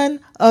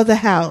run of the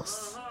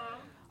house.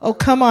 Oh,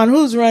 come on.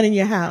 Who's running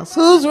your house?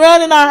 Who's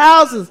running our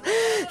houses?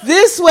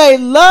 This way,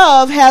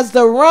 love has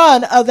the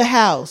run of the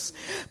house,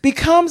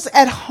 becomes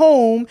at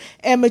home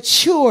and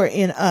mature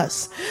in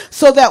us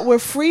so that we're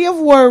free of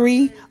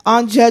worry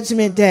on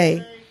Judgment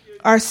Day.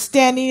 Our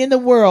standing in the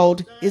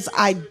world is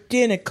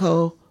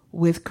identical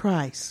with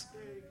Christ.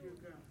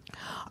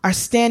 Our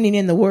standing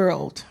in the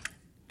world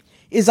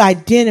is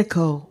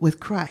identical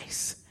with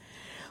Christ.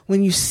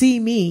 when you see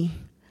me,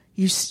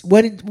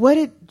 what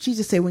did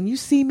Jesus say? When you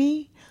see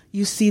me,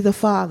 you see the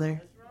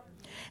Father.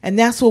 And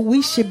that's what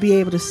we should be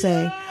able to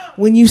say.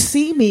 When you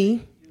see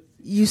me,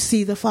 you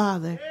see the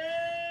Father.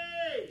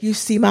 You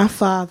see my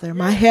Father,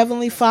 my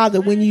Heavenly Father,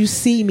 when you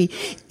see me.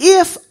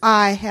 If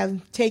I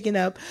have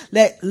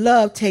let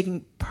love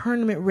taking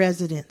permanent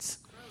residence,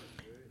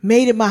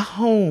 made it my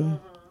home.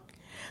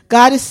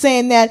 God is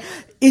saying that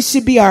it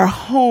should be our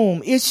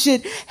home. It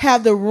should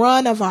have the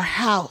run of our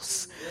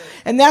house.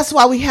 And that's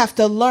why we have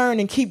to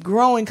learn and keep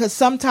growing, because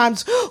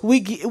sometimes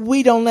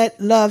we don't let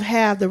love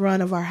have the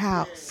run of our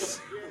house.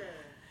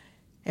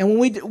 And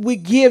when we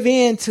give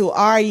in to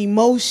our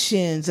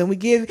emotions and we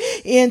give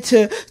in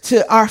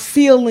to our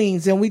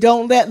feelings, and we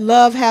don't let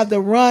love have the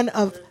run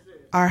of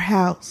our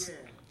house.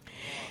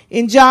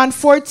 In John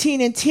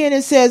 14:10,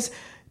 it says,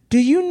 do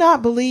you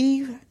not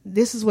believe?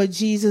 This is what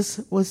Jesus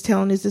was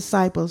telling his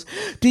disciples.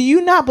 Do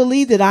you not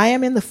believe that I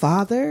am in the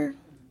Father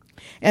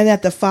and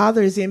that the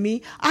Father is in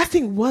me? I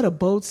think what a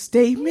bold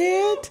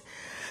statement.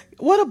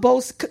 What a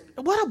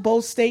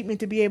bold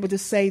statement to be able to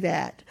say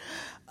that.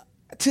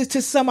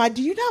 To somebody,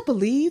 do you not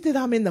believe that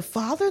I'm in the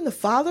Father and the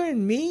Father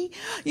in me?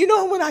 You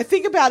know, when I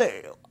think about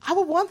it, I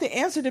would want the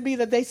answer to be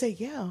that they say,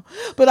 yeah.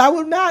 But I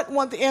would not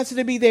want the answer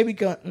to be they would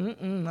go,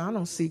 I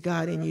don't see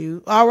God in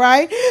you. All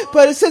right?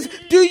 But it says,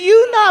 do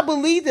you not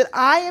believe that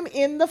I am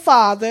in the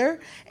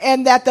Father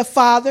and that the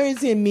Father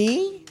is in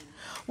me?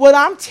 What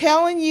I'm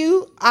telling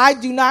you, I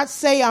do not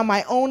say on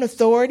my own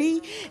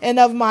authority and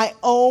of my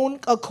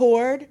own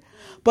accord,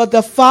 but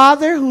the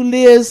Father who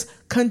lives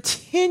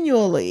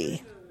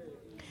continually.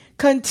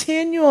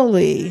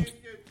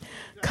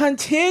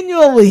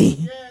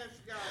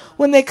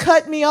 When they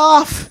cut me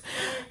off,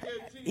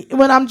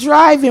 when I'm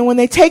driving, when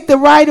they take the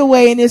right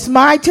away and it's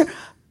my turn,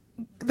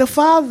 the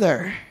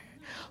Father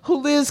who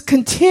lives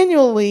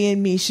continually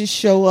in me should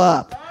show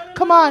up.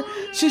 Come on,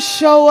 should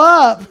show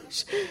up.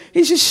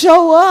 He should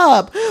show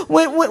up.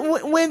 When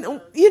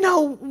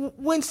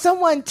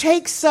someone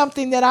takes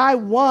something that I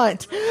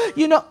want,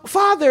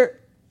 Father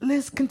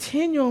lives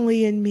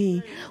continually in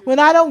me. When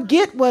I don't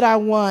get what I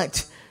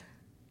want,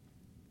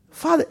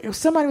 Father, if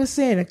somebody was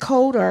saying a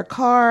coat or a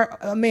car,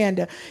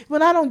 Amanda,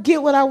 when I don't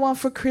get what I want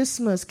for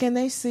Christmas, can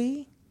they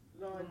see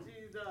Lord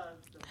Jesus,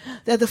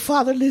 that the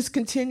Father lives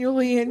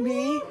continually in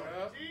me?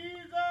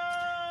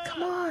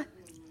 Come on.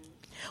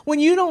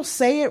 When you don't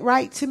say it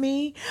right to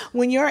me,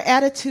 when your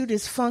attitude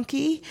is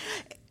funky,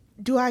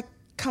 do I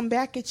come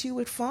back at you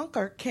with funk,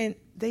 or can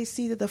they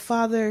see that the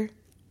Father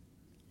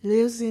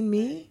lives in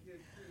me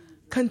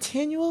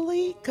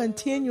continually?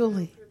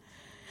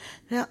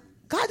 Now,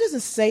 God doesn't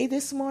say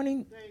this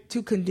morning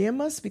to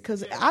condemn us,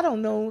 because I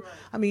don't know.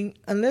 I mean,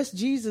 unless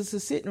Jesus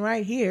is sitting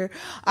right here,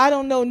 I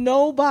don't know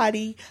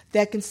nobody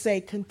that can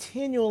say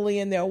continually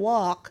in their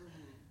walk,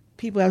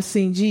 people have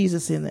seen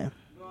Jesus in them.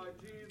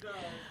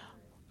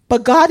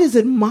 But God is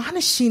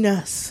admonishing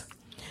us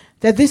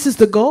that this is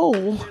the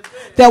goal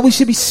that we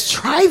should be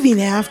striving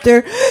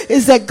after,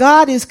 is that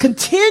God is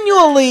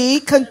continually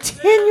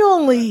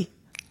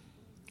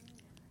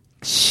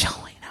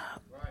showing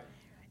up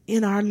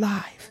in our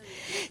life.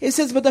 It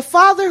says, but the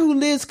Father who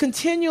lives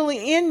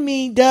continually in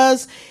me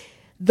does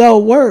the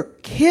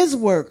work, his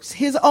works,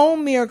 his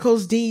own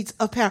miracles, deeds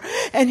of power.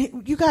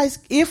 And you guys,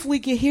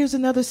 here's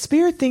another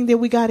spirit thing that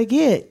we got to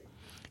get.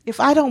 If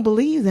I don't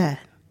believe that,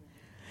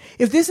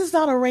 if this is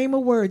not a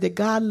rhema word that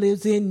God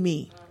lives in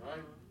me,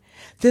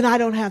 then I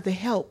don't have the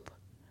help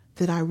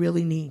that I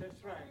really need.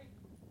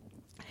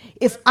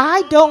 If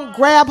I don't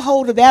grab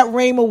hold of that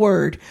rhema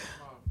word,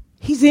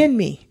 he's in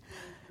me.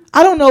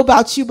 I don't know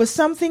about you, but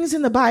some things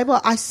in the Bible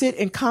I sit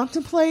and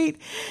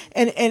contemplate,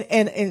 and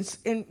he's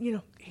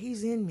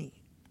in me.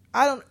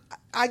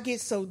 I get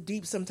so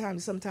deep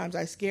sometimes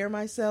I scare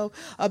myself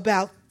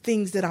about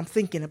things that I'm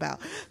thinking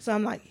about. So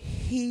I'm like,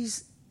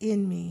 he's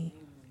in me.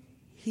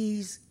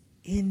 He's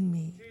in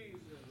me.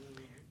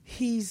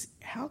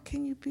 How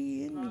can you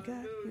be in me,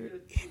 God?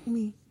 You're in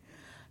me.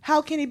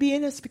 How can he be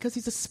in us? Because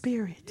he's a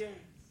spirit.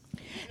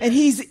 And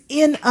he's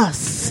in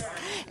us.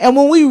 And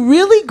when we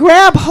really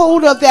grab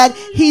hold of that,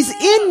 he's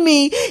in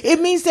me, it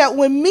means that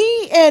when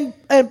me and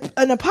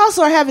an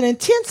apostle are having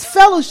intense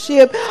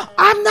fellowship,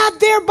 I'm not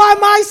there by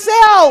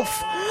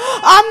myself.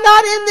 I'm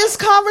not in this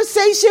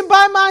conversation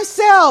by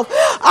myself.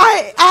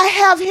 I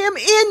have him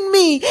in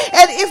me.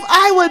 And if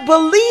I would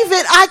believe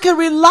it, I could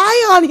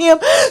rely on him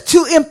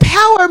to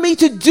empower me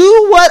to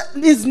do what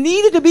is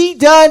needed to be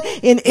done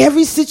in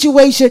every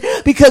situation,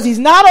 because he's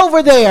not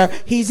over there.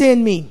 He's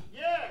in me.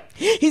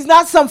 He's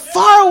not some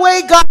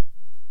faraway God.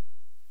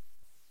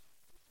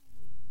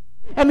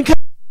 And because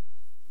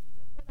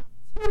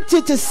I'm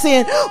tempted to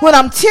sin, when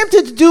I'm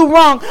tempted to do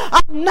wrong,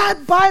 I'm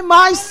not by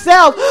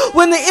myself.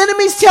 When the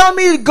enemy's telling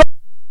me to go,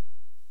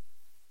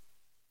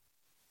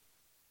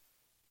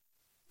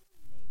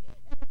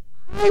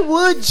 I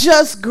would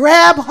just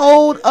grab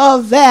hold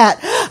of that.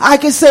 I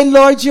can say,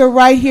 Lord, you're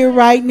right here,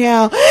 right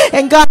now.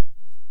 And God,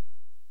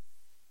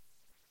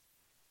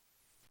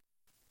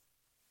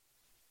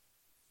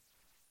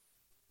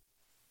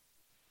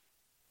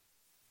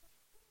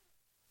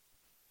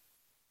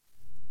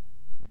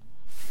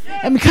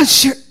 And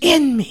because you're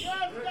in me.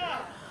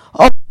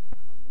 Oh,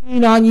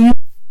 lean on you.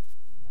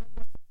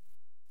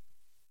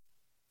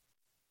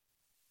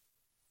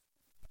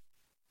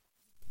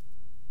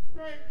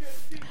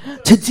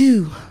 To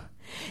do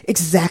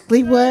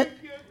exactly what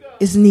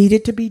is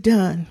needed to be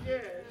done.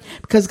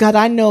 Because God,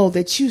 I know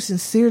that you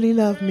sincerely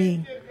love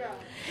me.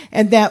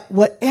 And that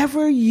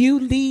whatever you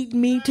lead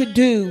me to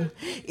do,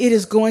 it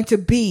is going to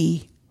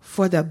be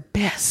for the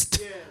best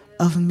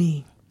of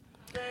me.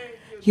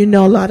 You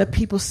know, a lot of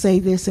people say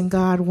this, and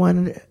God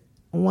wanted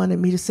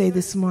me to say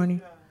this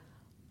morning.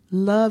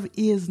 Love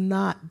is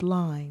not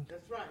blind.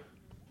 That's right.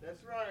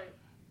 That's right.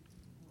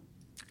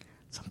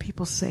 Some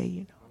people say,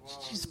 you know,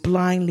 she's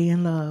blindly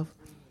in love.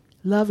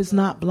 Love is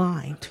not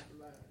blind.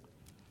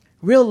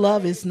 Real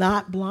love is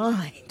not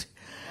blind.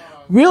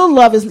 Real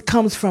love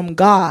comes from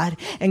God,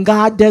 and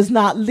God does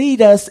not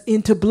lead us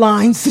into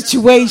blind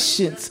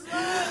situations.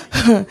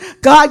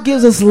 God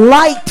gives us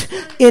light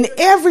in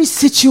every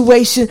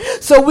situation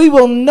so we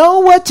will know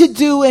what to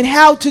do and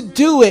how to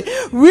do it.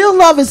 Real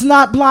love is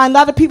not blind. A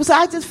lot of people say,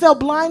 I just fell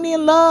blindly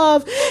in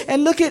love.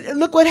 And look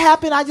what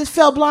happened. I just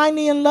fell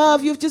blindly in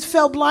love. You've just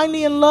fell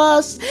blindly in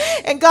lust.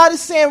 And God is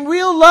saying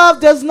real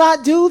love does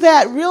not do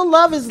that. Real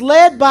love is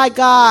led by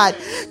God,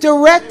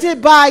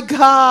 directed by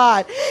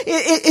God.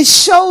 It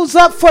shows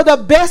up for the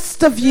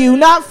best of you,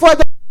 not for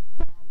the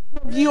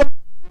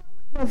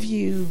of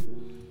you.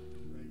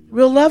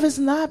 Real love is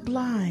not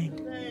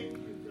blind.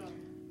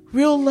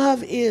 Real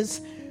love is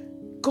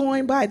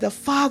going by the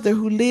Father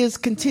who lives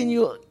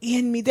continual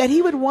in me, that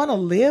he would want to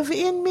live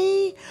in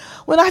me.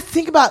 When I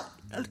think about,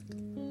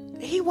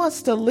 he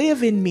wants to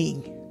live in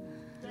me.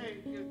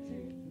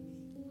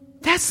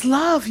 That's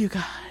love, you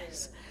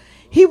guys.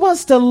 He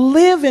wants to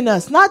live in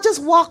us, not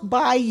just walk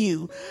by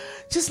you.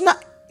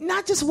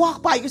 Not just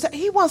walk by you.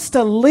 He wants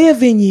to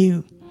live in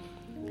you.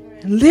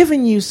 Live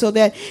in you so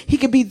that he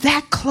can be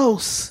that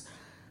close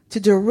to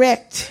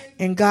direct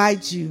and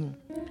guide you.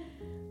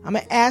 I'm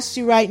going to ask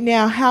you right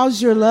now, how's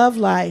your love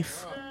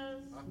life?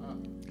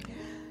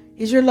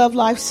 Is your love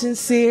life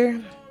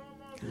sincere?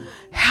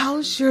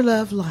 How's your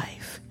love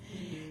life?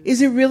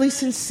 Is it really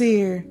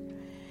sincere?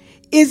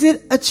 Is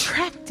it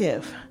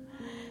attractive?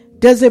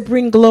 Does it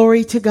bring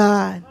glory to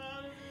God?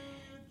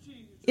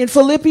 In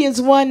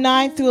Philippians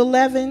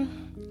 1:9-11,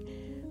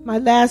 my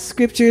last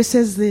scripture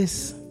says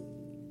this.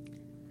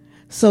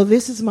 So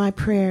this is my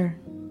prayer,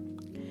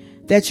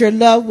 that your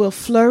love will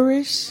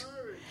flourish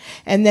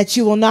and that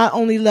you will not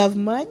only love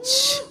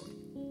much,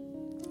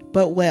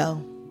 but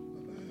well.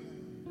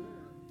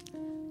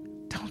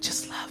 Don't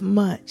just love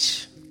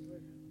much,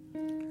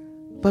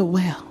 but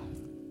well.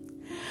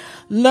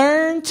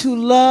 Learn to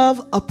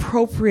love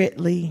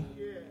appropriately.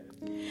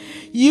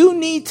 You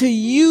need to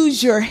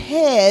use your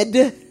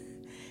head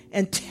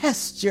and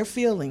test your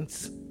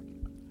feelings.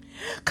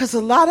 Because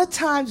a lot of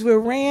times we're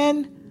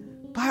ran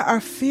by our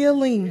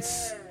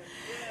feelings.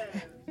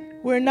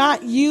 We're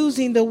not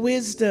using the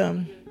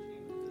wisdom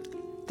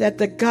that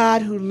the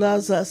God who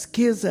loves us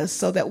gives us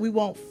so that we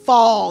won't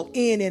fall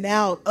in and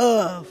out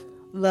of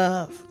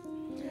love.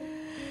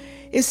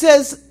 It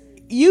says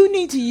you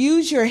need to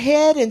use your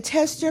head and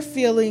test your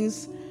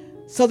feelings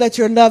so that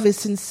your love is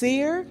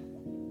sincere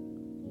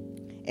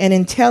and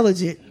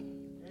intelligent.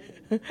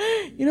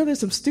 You know, there's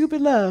some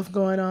stupid love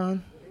going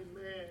on,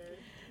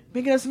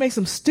 making us make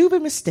some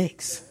stupid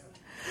mistakes.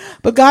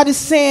 But God is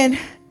saying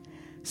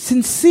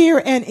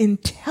sincere and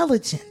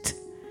intelligent,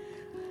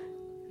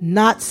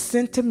 not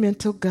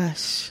sentimental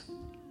gush.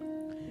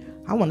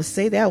 I want to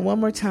say that one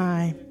more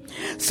time.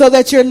 So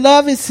that your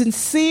love is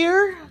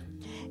sincere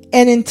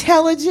and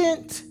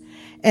intelligent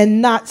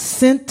and not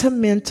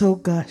sentimental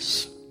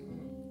gush.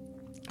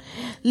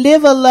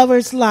 Live a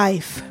lover's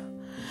life,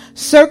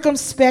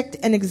 circumspect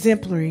and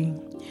exemplary,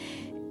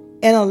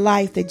 and a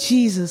life that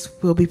Jesus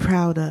will be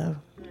proud of.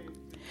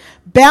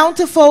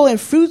 Bountiful in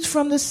fruits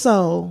from the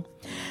soul,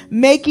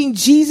 making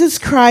Jesus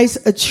Christ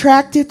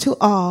attractive to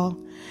all,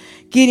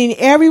 getting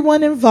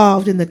everyone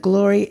involved in the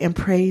glory and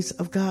praise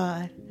of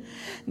God.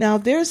 Now,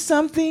 there's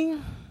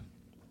something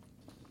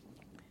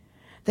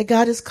that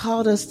God has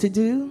called us to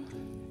do,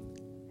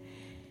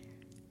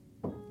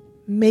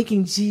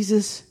 making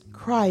Jesus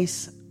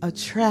Christ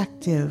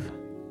attractive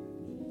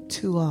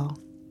to all.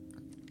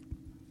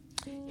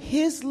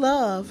 His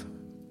love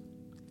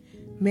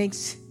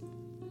makes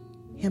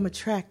him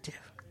attractive.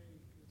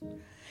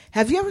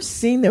 Have you ever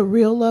seen the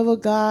real love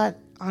of God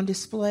on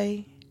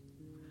display?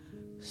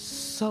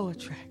 So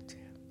attractive.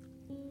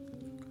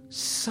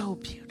 So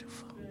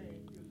beautiful.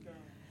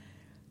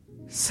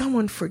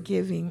 Someone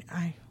forgiving.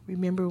 I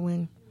remember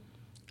when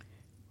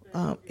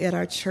at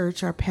our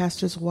church, our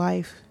pastor's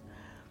wife,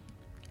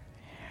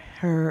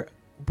 her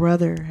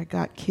brother had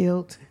got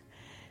killed.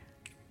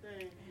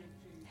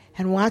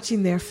 And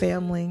watching their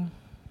family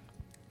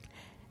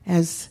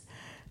as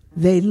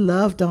they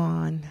loved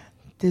on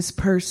this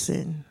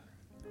person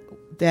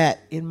that,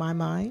 in my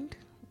mind,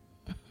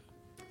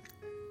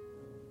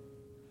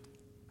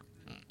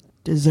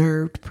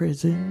 deserved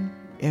prison,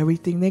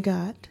 everything they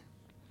got.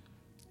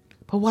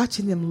 But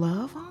watching them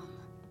love on,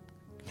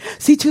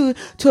 See, to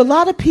a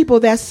lot of people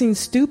that seems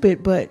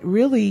stupid, but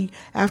really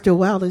after a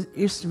while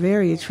it's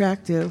very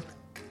attractive.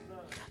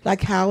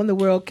 Like, how in the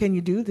world can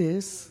you do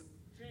this?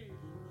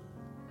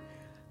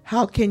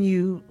 How can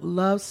you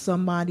love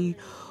somebody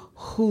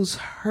who's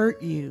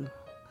hurt you,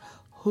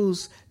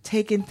 who's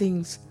taken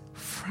things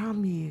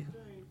from you?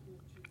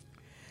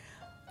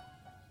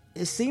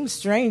 It seems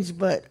strange,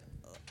 but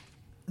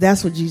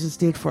that's what Jesus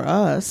did for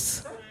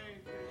us.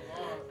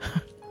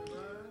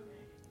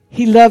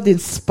 He loved in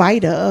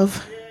spite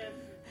of.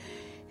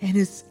 And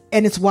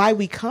it's why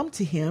we come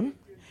to him.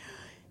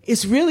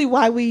 It's really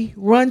why we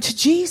run to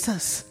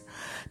Jesus.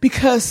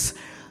 Because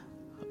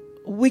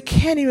we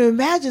can't even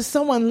imagine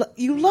someone,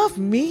 you love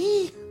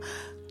me?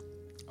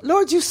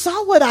 Lord, you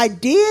saw what I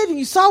did, and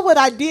you saw what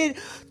I did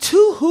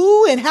to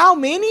who and how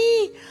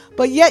many,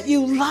 but yet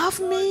you love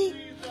me.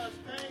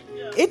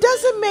 It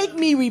doesn't make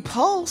me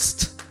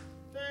repulsed.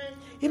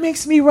 It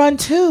makes me run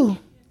too.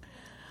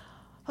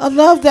 A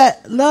love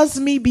that loves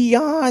me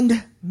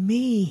beyond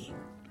me.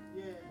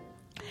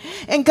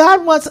 And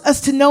God wants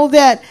us to know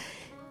that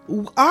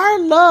our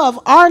love,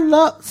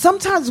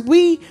 sometimes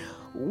we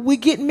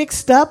get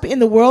mixed up in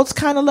the world's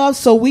kind of love.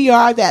 So we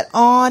are that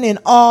on and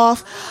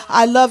off.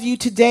 I love you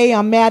today.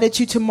 I'm mad at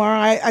you tomorrow.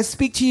 I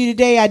speak to you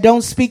today. I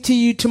don't speak to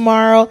you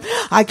tomorrow.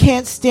 I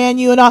can't stand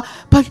you and all.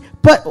 But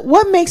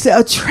what makes it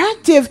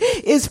attractive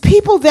is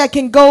people that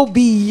can go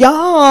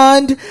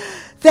beyond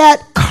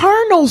that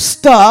carnal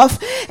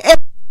stuff and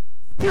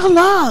still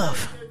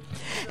love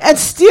and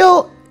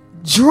still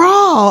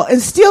draw and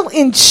still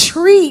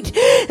entreat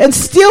and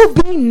still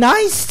be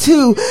nice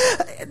to.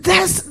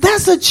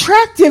 That's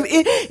attractive.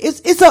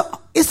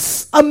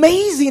 It's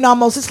amazing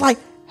almost. It's like,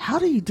 how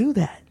do you do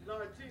that?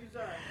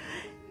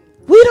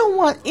 We don't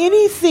want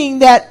anything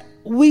that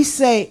we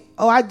say,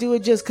 oh, I do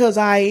it just because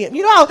I am.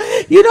 You know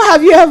how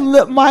you have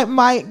my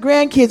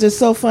grandkids are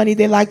so funny.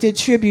 They like to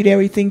attribute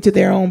everything to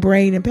their own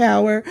brain and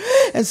power.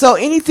 And so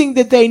anything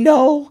that they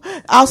know,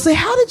 I'll say,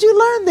 how did you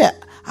learn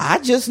that? I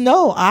just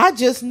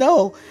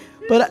know.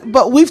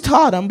 But we've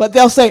taught them, but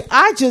they'll say,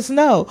 I just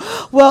know.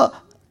 Well,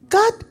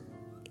 God,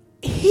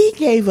 he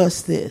gave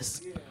us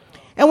this.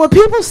 And when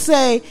people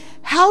say,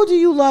 how do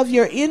you love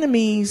your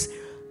enemies?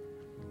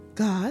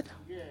 God.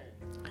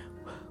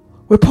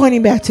 We're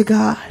pointing back to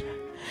God.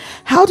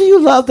 How do you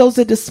love those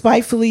that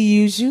despitefully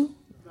use you?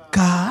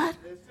 God.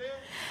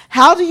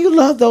 How do you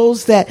love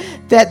those that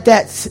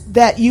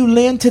you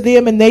lend to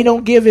them and they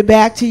don't give it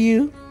back to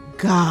you?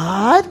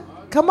 God.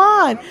 Come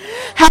on.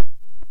 How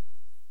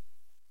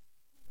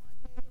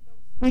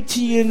speak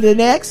to you in the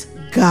next?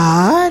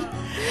 God.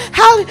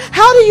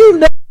 How do you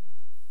know?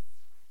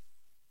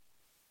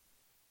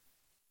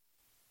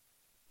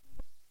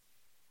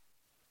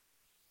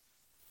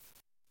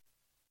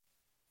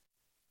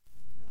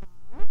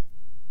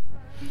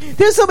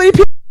 There's so many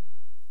people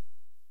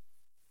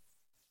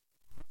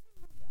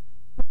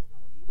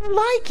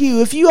like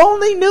you. If you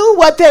only knew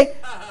what they,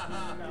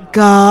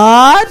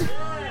 God,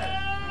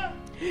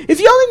 if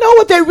you only know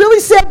what they really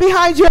said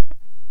behind your,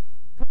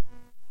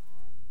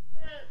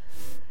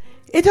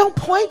 it don't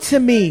point to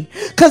me.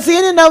 Because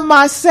in and of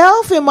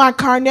myself, in my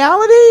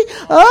carnality,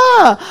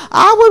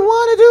 I would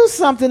want to do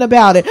something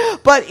about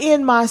it. But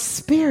in my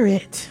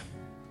spirit,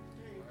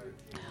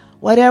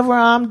 whatever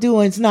I'm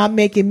doing is not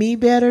making me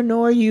better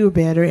nor you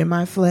better in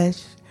my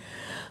flesh.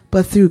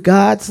 But through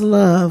God's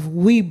love,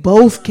 we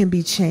both can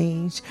be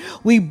changed.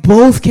 We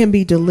both can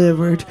be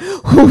delivered.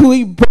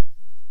 We both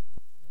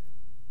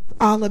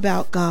all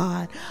about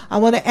God. I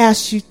want to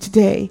ask you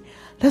today,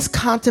 let's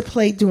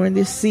contemplate during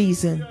this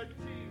season.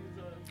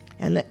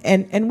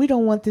 And we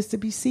don't want this to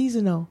be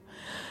seasonal.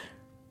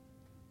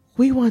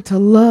 We want to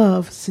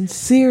love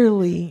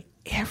sincerely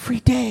every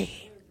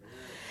day.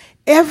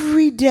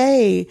 Every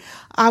day,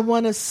 I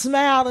want to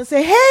smile and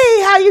say,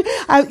 hey,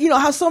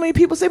 how so many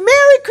people say,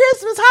 Merry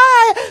Christmas,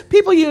 hi.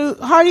 People, you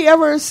hardly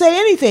ever say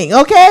anything,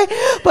 okay?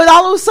 But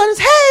all of a sudden, it's,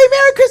 hey,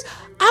 Merry Christmas.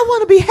 I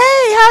want to be, hey,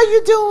 how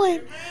you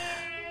doing?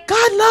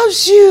 God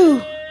loves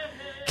you.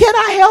 Can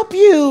I help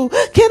you?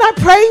 Can I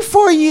pray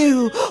for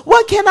you?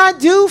 What can I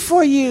do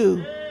for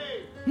you?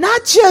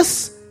 Not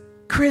just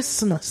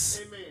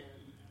Christmas.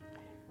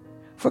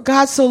 For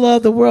God so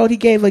loved the world, he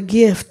gave a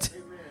gift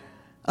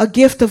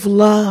of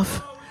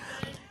love.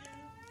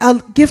 A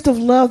gift of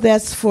love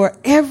that's for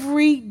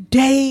every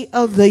day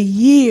of the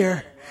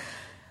year.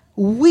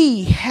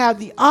 We have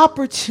the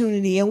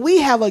opportunity and we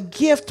have a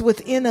gift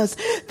within us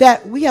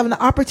that we have an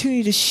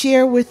opportunity to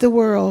share with the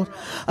world.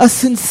 A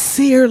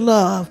sincere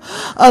love.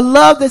 A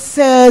love that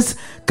says,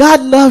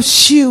 God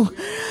loves you.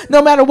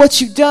 No matter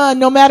what you've done,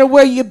 no matter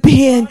where you've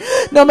been,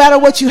 no matter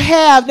what you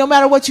have, no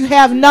matter what you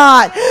have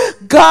not.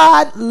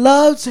 God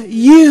loves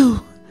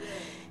you.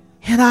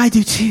 And I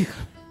do too.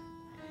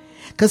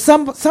 Because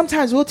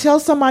sometimes we'll tell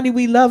somebody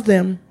we love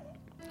them.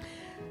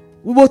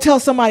 We will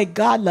tell somebody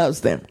God loves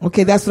them.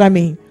 Okay, that's what I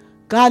mean.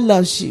 God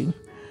loves you.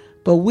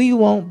 But we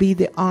won't be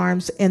the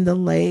arms and the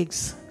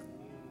legs.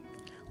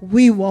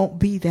 We won't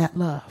be that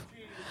love.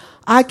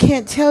 I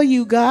can't tell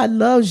you God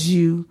loves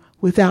you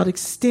without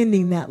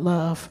extending that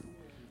love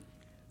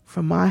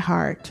from my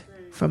heart,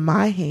 from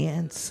my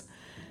hands,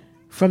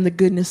 from the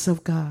goodness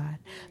of God.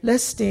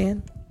 Let's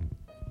stand.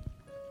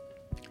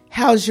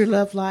 How's your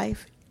love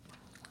life?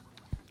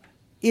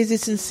 Is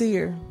it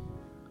sincere?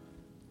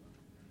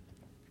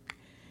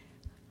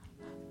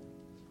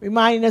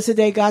 Reminding us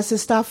today, God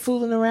says, stop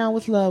fooling around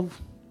with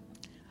love.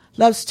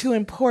 Love's too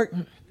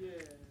important.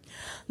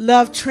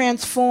 Love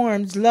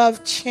transforms.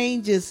 Love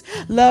changes.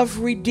 Love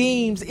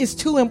redeems. It's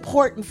too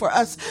important for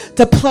us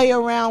to play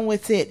around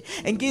with it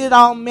and get it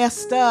all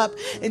messed up,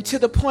 and to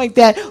the point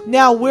that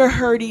now we're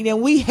hurting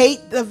and we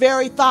hate the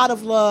very thought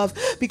of love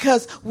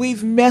because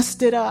we've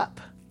messed it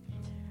up.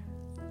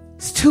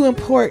 It's too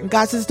important.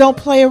 God says, don't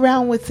play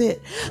around with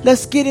it.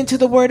 Let's get into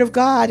the Word of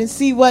God and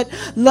see what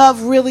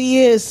love really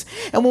is.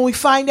 And when we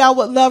find out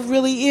what love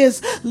really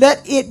is,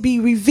 let it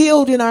be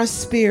revealed in our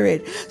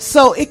spirit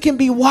so it can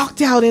be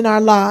walked out in our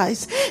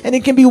lives. And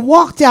it can be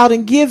walked out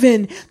and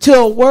given to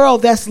a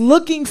world that's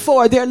looking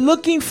for it. They're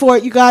looking for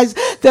it, you guys.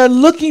 They're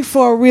looking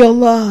for a real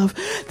love.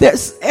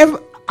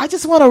 I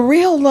just want a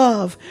real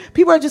love.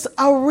 People are just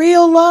a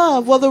real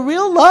love. Well, the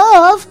real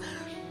love,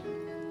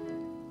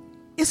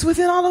 it's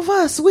within all of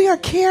us. We are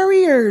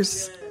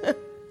carriers.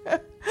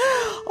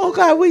 Oh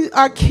God, we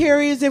are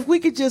carriers. If we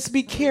could just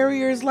be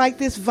carriers like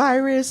this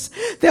virus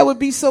that would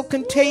be so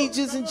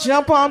contagious and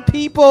jump on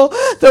people,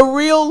 the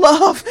real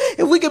love,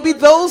 if we could be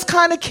those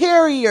kind of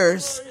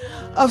carriers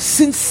of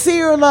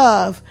sincere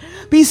love,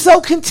 be so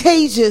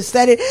contagious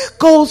that it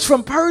goes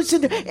from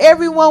person to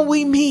everyone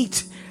we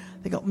meet.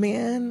 They go,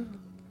 man,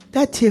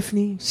 that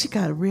Tiffany, she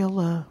got a real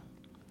love.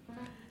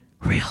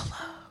 Real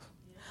love.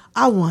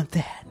 I want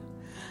that.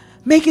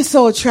 Make it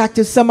so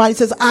attractive. Somebody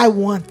says, I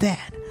want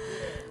that.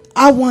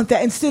 I want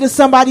that. Instead of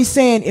somebody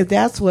saying, if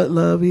that's what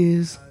love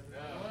is,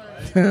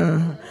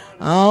 I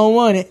don't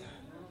want it.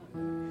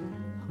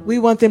 We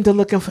want them to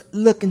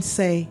look and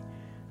say,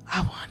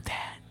 I want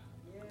that.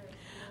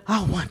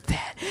 I want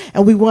that.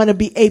 And we want to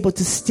be able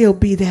to still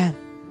be that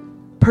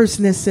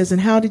person that says,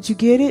 and how did you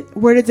get it?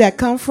 Where did that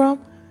come from?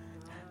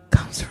 It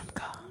comes from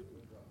God.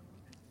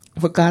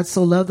 For God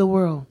so loved the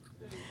world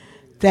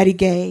that he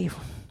gave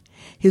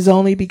his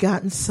only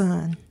begotten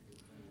Son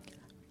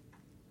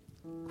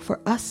for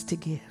us to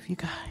give, you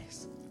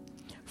guys.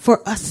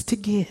 For us to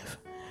give.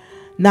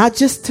 Not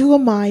just to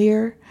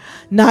admire,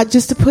 not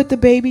just to put the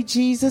baby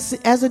Jesus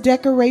as a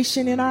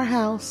decoration in our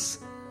house.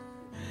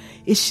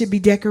 It should be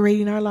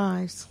decorating our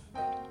lives.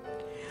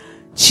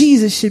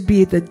 Jesus should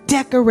be the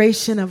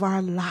decoration of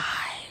our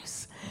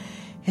lives.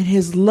 And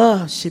his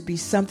love should be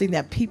something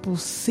that people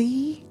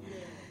see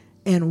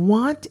and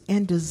want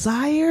and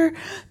desire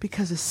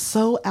because it's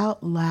so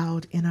out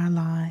loud in our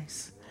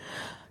lives.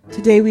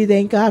 Today we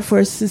thank God for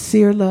a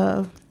sincere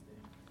love.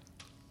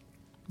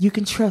 You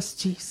can trust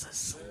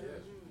Jesus.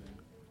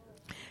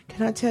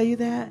 Can I tell you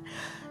that?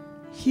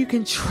 You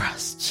can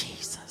trust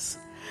Jesus.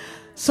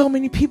 So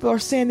many people are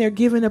saying they're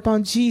giving up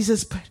on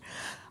Jesus, but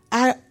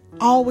I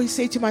always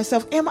say to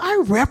myself, am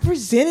I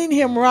representing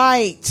him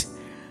right?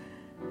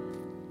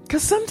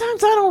 Because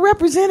sometimes I don't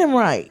represent him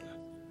right.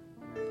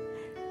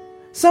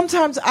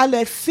 Sometimes I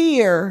let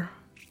fear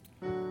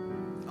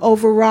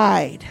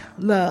override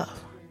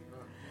love.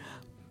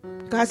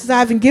 God says, I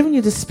haven't given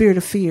you the spirit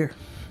of fear,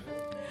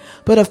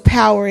 but of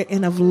power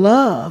and of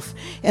love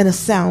and a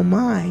sound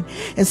mind.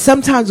 And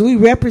sometimes we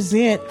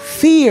represent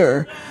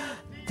fear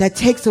that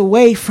takes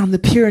away from the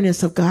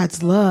pureness of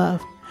God's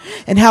love.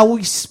 And how we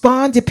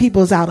respond to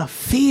people is out of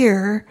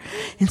fear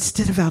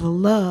instead of out of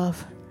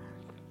love.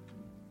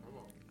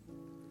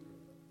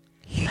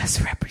 Let's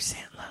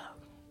represent love.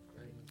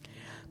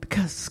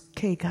 Because,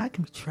 okay, God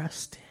can be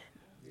trusted.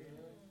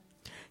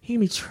 He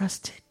can be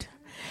trusted.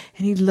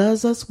 And he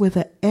loves us with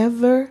an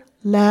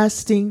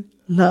everlasting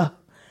love.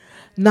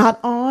 Not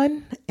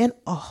on and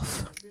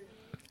off.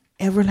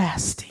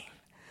 Everlasting.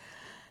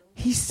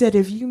 He said,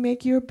 if you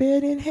make your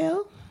bed in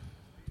hell,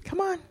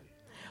 come on.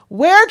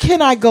 Where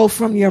can I go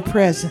from your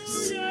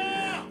presence?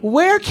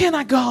 Where can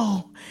I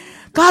go?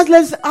 God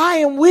lets, I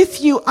am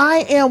with you.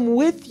 I am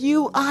with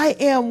you. I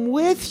am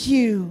with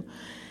you.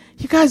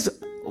 You guys,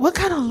 what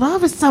kind of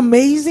love? It's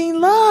amazing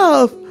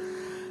love.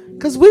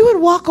 Because we would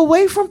walk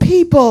away from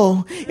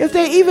people if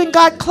they even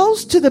got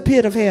close to the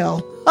pit of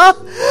hell.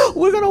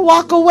 We're going to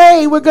walk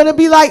away. We're going to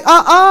be like,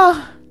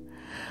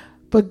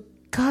 But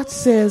God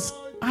says,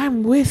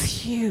 I'm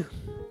with you.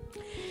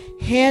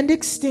 Hand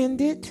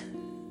extended.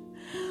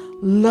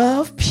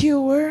 Love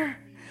pure.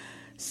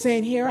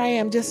 Saying, here I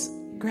am. Just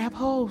grab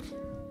hold.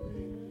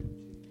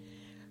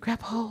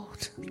 Grab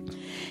hold.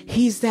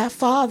 He's that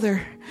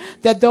Father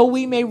that though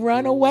we may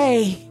run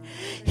away,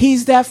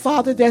 he's that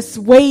Father that's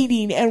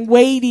waiting and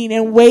waiting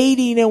and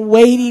waiting and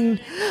waiting.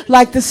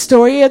 Like the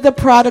story of the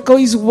prodigal,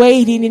 he's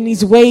waiting and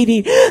he's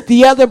waiting.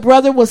 The other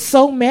brother was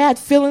so mad,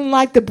 feeling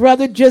like the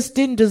brother just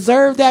didn't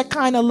deserve that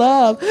kind of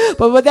love.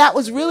 But that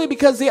was really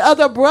because the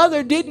other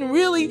brother didn't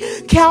really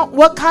count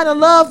what kind of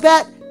love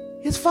that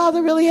his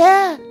father really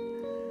had.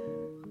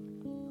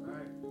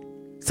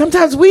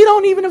 Sometimes we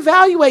don't even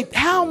evaluate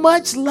how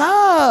much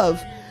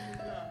love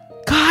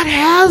God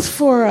has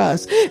for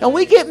us. And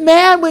we get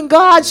mad when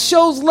God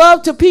shows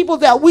love to people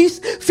that we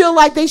feel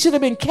like they should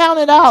have been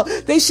counted out.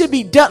 They should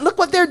be done. Look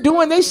what they're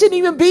doing. They shouldn't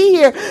even be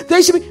here.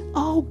 They should be,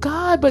 oh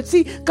God. But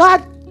see,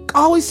 God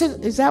always says,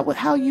 is that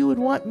how you would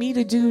want me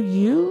to do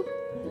you?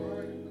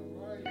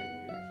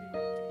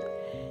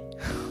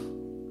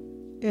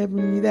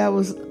 Ebony,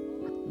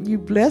 you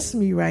blessed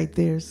me right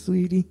there,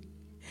 sweetie.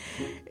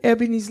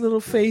 Ebony's little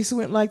face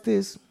went like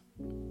this.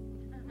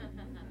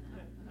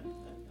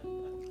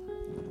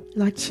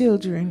 Like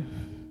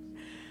children.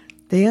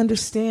 They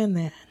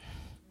understand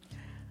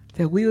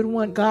that we would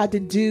want God to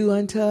do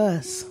unto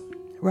us,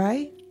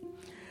 right?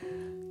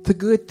 The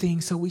good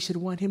thing, so we should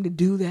want him to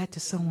do that to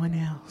someone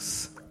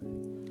else.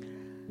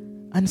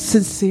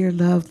 Unsincere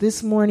love.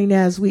 This morning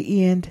as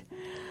we end,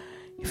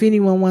 if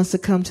anyone wants to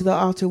come to the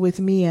altar with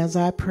me as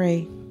I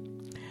pray.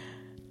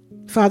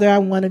 Father, I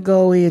want to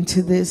go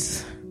into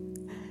this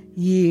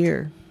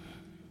year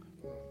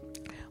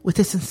with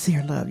a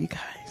sincere love, you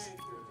guys.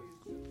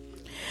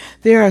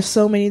 There are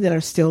so many that are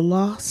still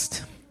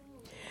lost.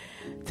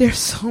 There are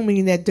so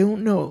many that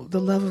don't know the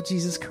love of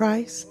Jesus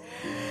Christ.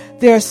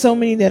 There are so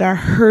many that are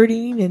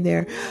hurting and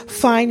they're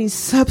finding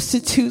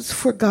substitutes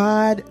for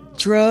God,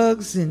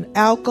 drugs and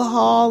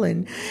alcohol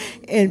and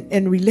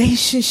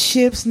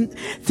relationships, and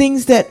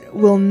things that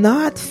will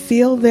not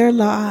fill their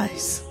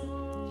lives.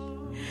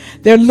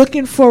 They're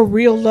looking for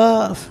real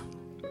love.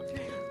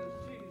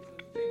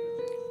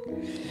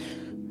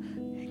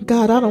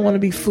 God, I don't want to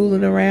be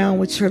fooling around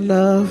with your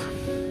love.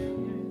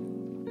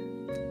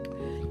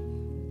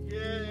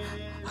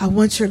 I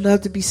want your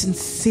love to be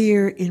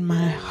sincere in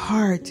my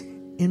heart,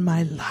 in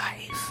my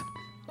life.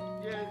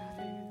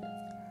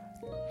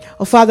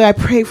 Oh, Father, I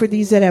pray for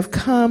these that have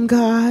come,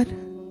 God,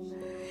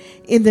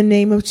 in the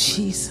name of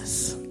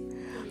Jesus.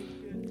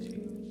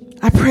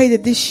 I pray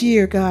that this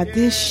year, God,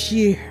 the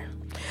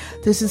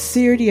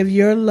sincerity of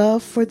your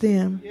love for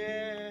them,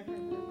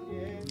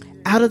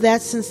 out of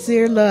that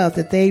sincere love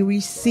that they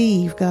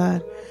receive,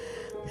 God,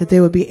 that they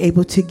will be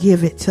able to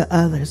give it to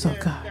others, oh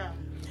God.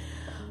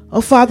 Oh,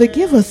 Father,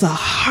 give us a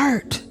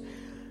heart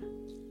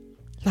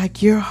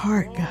like your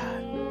heart, God.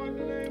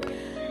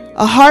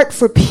 A heart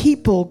for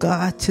people,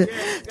 God, to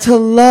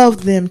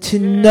love them, to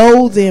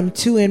know them,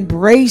 to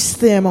embrace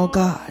them, oh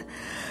God.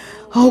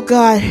 Oh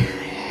God,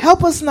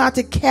 help us not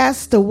to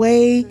cast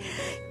away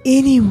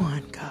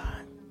anyone, God.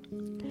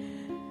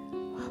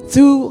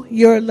 Through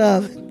your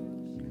love,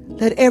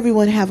 let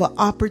everyone have an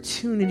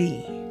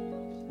opportunity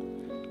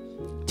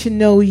to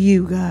know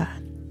you, God.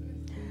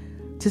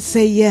 To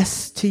say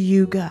yes to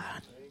you, God.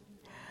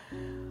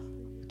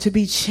 To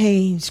be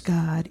changed,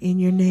 God, in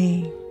your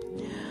name.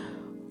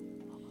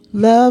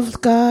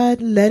 Love,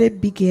 God, let it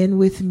begin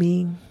with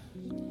me.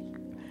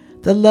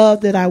 The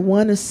love that I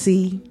want to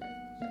see,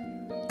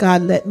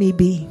 God, let me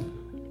be.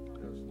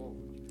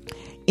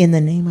 In the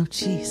name of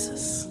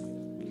Jesus.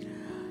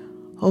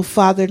 Oh,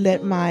 Father,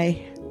 let my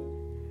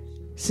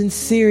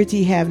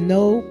sincerity have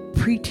no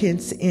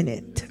pretense in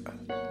it.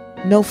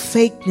 No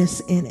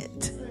fakeness in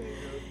it.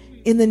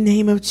 In the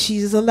name of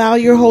Jesus, allow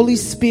your Holy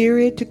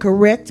Spirit to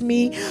correct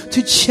me,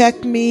 to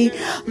check me.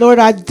 Lord,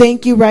 I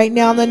thank you right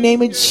now in the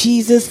name of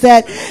Jesus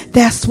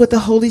that's what the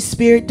Holy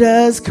Spirit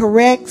does.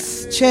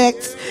 Corrects,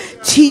 checks,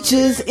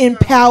 teaches,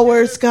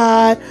 empowers,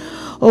 God.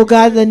 Oh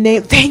God, in the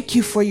name, thank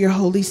you for your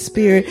Holy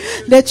Spirit.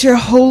 Let your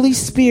Holy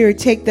Spirit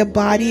take the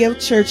body of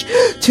church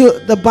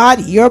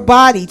your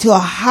body to a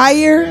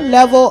higher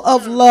level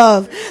of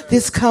love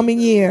this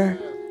coming year.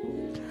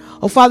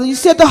 Oh, Father, you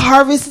said the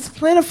harvest is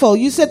plentiful.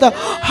 You said the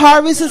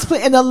harvest is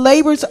plentiful and the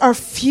labors are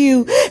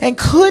few. And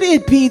could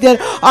it be that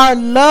our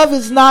love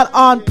is not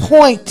on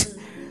point?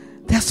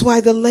 That's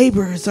why the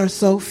laborers are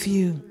so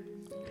few.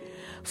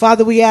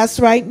 Father, we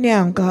ask right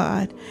now,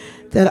 God,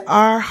 that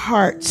our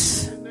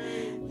hearts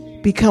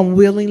become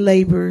willing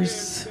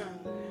laborers.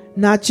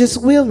 Not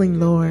just willing,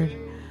 Lord,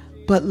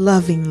 but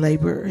loving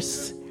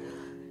laborers.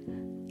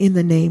 In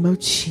the name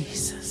of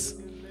Jesus.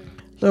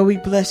 Lord, we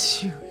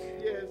bless you.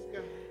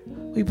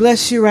 We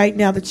bless you right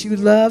now that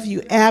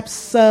you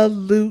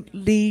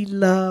absolutely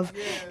love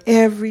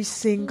every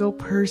single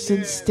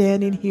person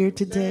standing here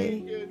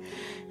today.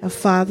 And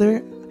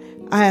Father,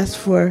 I ask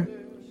for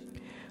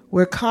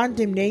where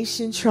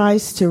condemnation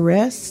tries to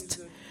rest,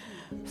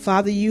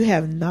 Father, you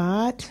have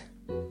not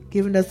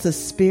given us the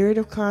spirit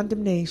of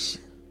condemnation.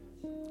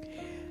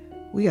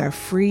 We are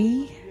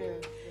free,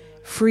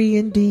 free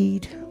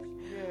indeed.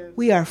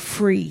 We are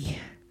free,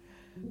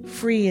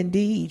 free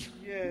indeed.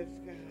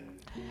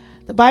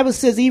 The Bible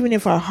says even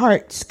if our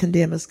hearts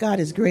condemn us, God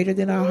is greater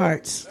than our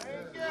hearts.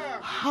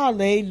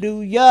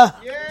 Hallelujah.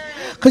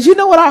 Because you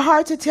know what our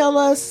hearts will tell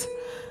us?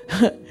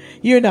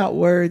 You're not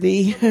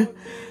worthy.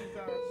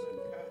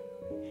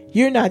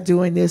 You're not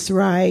doing this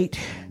right.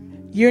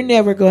 You're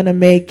never going to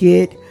make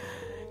it.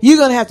 You're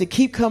going to have to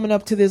keep coming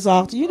up to this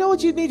altar. You know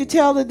what you need to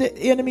tell the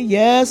enemy?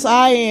 Yes,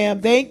 I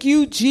am. Thank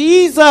you,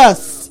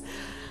 Jesus.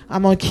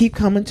 I'm going to keep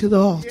coming to the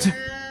altar.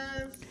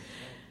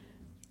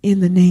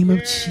 In the name of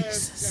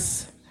Jesus.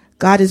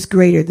 God is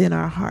greater than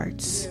our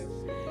hearts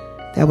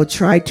that will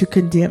try to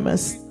condemn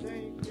us.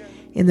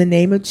 In the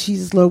name of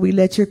Jesus, Lord, we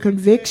let your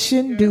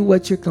conviction do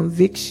what your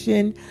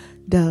conviction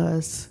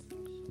does.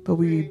 But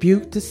we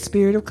rebuke the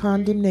spirit of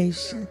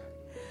condemnation.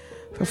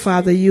 For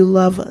Father, you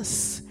love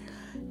us.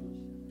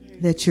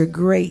 Let your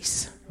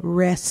grace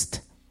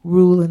rest,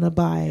 rule, and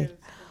abide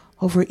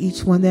over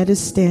each one that is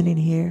standing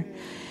here.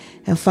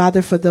 And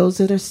Father, for those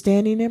that are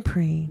standing and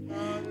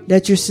praying,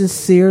 let your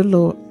sincere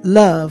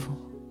love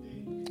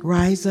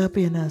rise up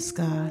in us,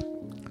 God,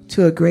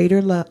 to a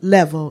greater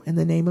level in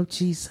the name of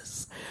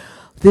Jesus.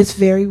 This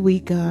very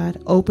week,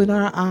 God, open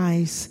our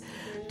eyes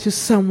to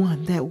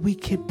someone that we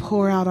can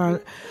pour out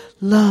our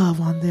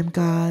love on them,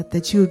 God,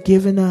 that you have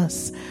given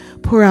us.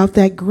 Pour out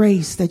that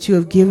grace that you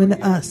have given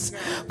us.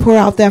 Pour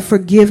out that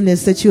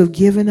forgiveness that you have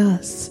given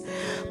us.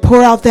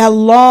 Pour out that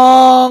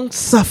long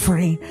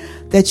suffering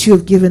that you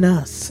have given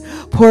us.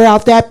 Pour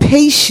out that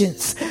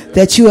patience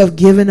that you have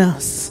given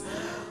us.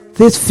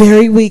 This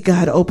very week,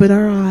 God, open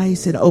our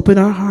eyes and open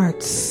our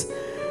hearts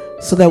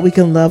so that we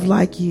can love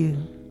like you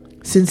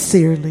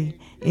sincerely.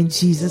 In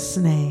Jesus'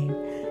 name,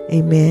 amen.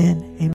 Amen.